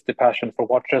the passion for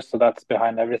watches. So that's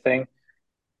behind everything.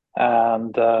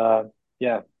 And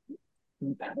yeah,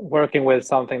 working with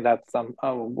something that's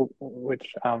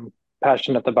which I'm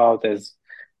passionate about is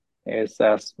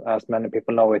as many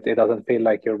people know it doesn't feel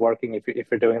like you're working if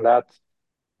you're doing that.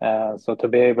 So to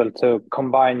be able to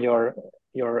combine your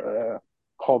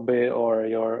hobby or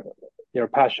your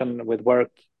passion with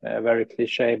work, very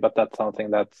cliche, but that's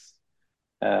something that's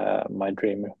my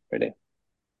dream really.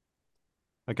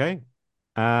 Okay.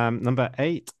 Number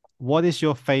eight, what is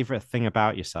your favorite thing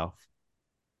about yourself?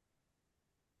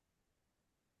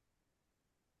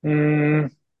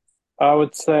 Mm, I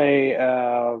would say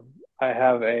I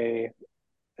have a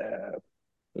uh,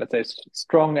 let's say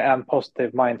strong and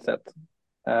positive mindset.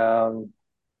 Um,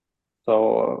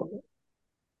 so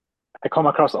I come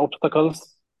across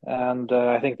obstacles, and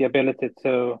I think the ability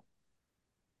to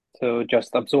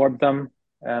just absorb them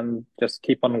and just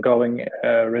keep on going,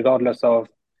 regardless of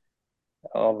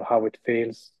how it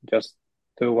feels. Just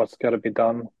do what's got to be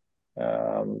done.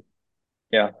 Um,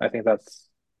 yeah, I think that's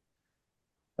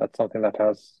something that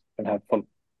has been helpful.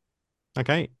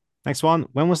 Okay. Next one.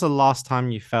 When was the last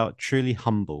time you felt truly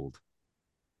humbled?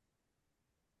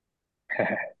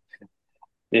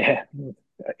 Yeah,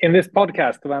 in this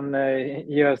podcast, when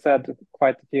you have said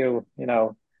quite a few,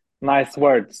 nice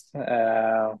words,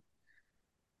 quite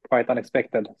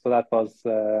unexpected. So that was,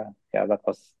 yeah, that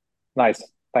was nice.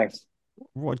 Thanks.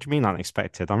 What do you mean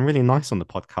unexpected? I'm really nice on the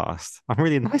podcast. I'm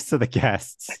really nice to the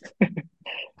guests.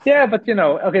 Yeah, but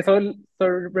okay. So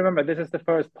remember, this is the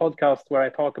first podcast where I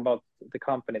talk about the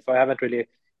company. So I haven't really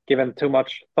given too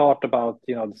much thought about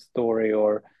the story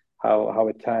or how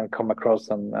it can come across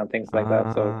and things like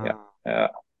that. So yeah, Uh, yeah,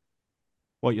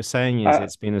 what you're saying is uh,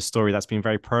 it's been a story that's been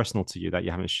very personal to you that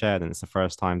you haven't shared, and it's the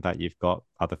first time that you've got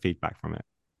other feedback from it.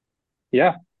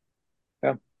 yeah,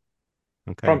 yeah.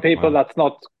 From Okay. people Well, that's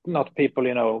not people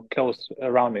close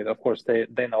around me. Of course,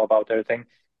 they know about everything,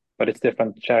 but it's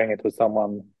different sharing it with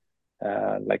someone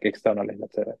like externally.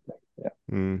 Let's say that. Yeah,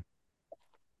 mm,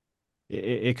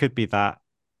 it could be that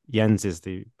Jens is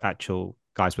the actual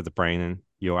guys with the brain, and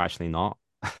you're actually not.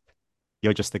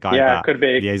 You're just the guy yeah, that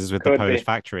liaises with the could Polish be.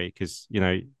 factory because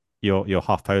you're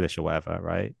half Polish or whatever,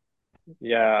 right?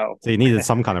 Yeah, So you needed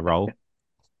some kind of role.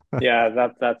 yeah.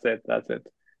 That's it. That's it.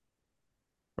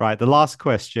 Right. The last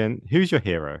question: who's your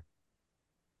hero?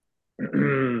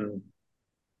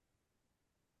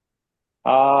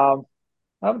 Um,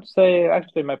 I would say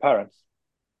actually my parents.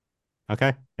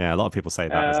 Okay. Yeah, a lot of people say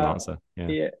that as an Uh, answer. Yeah.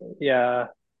 yeah, yeah,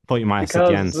 Thought you might have said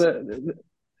because Jens.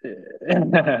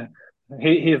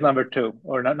 he's number two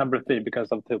or not number three because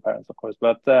of two parents, of course.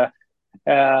 But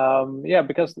yeah,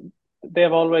 because they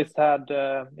have always had,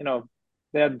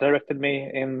 they have directed me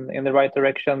in the right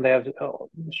direction. They have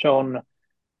shown,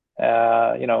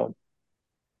 you know,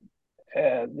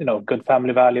 good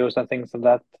family values and things of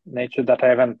that nature that I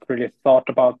haven't really thought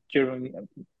about during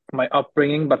my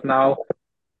upbringing. But now,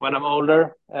 when I'm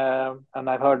older, and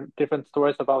I've heard different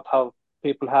stories about how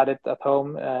people had it at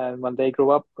home and when they grew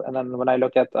up, and then when I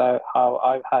look at how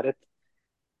I've had it,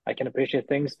 I can appreciate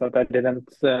things that I didn't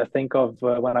think of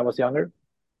when I was younger.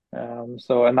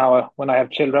 So, and now when I have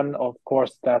children, of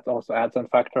course, that also adds a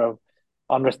factor of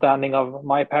understanding of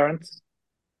my parents.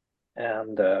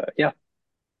 And yeah,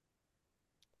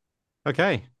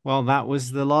 Okay. Well, that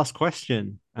was the last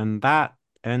question, and that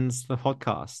ends the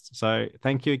podcast. So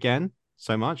thank you again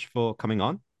so much for coming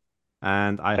on,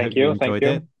 and I hope you thank enjoyed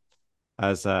it you.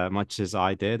 as much as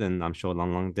I did, and I'm sure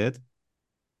Long Long did.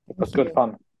 It was Thank good you.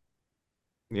 fun.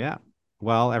 Yeah.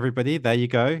 Well, everybody, there you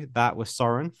go. That was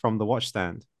Soren from the Watch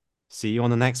Stand. See you on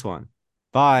the next one.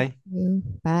 Bye.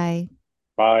 Bye.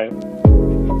 Bye.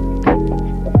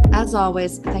 As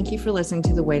always, thank you for listening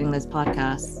to the Waiting List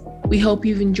podcast. We hope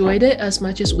you've enjoyed it as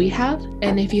much as we have.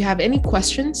 And if you have any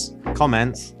questions,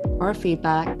 Comments or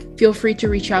feedback. Feel free to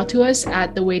reach out to us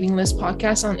at the Waiting List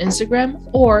Podcast on Instagram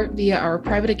or via our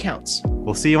private accounts.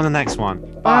 We'll see you on the next one.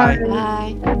 Bye.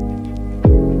 Bye.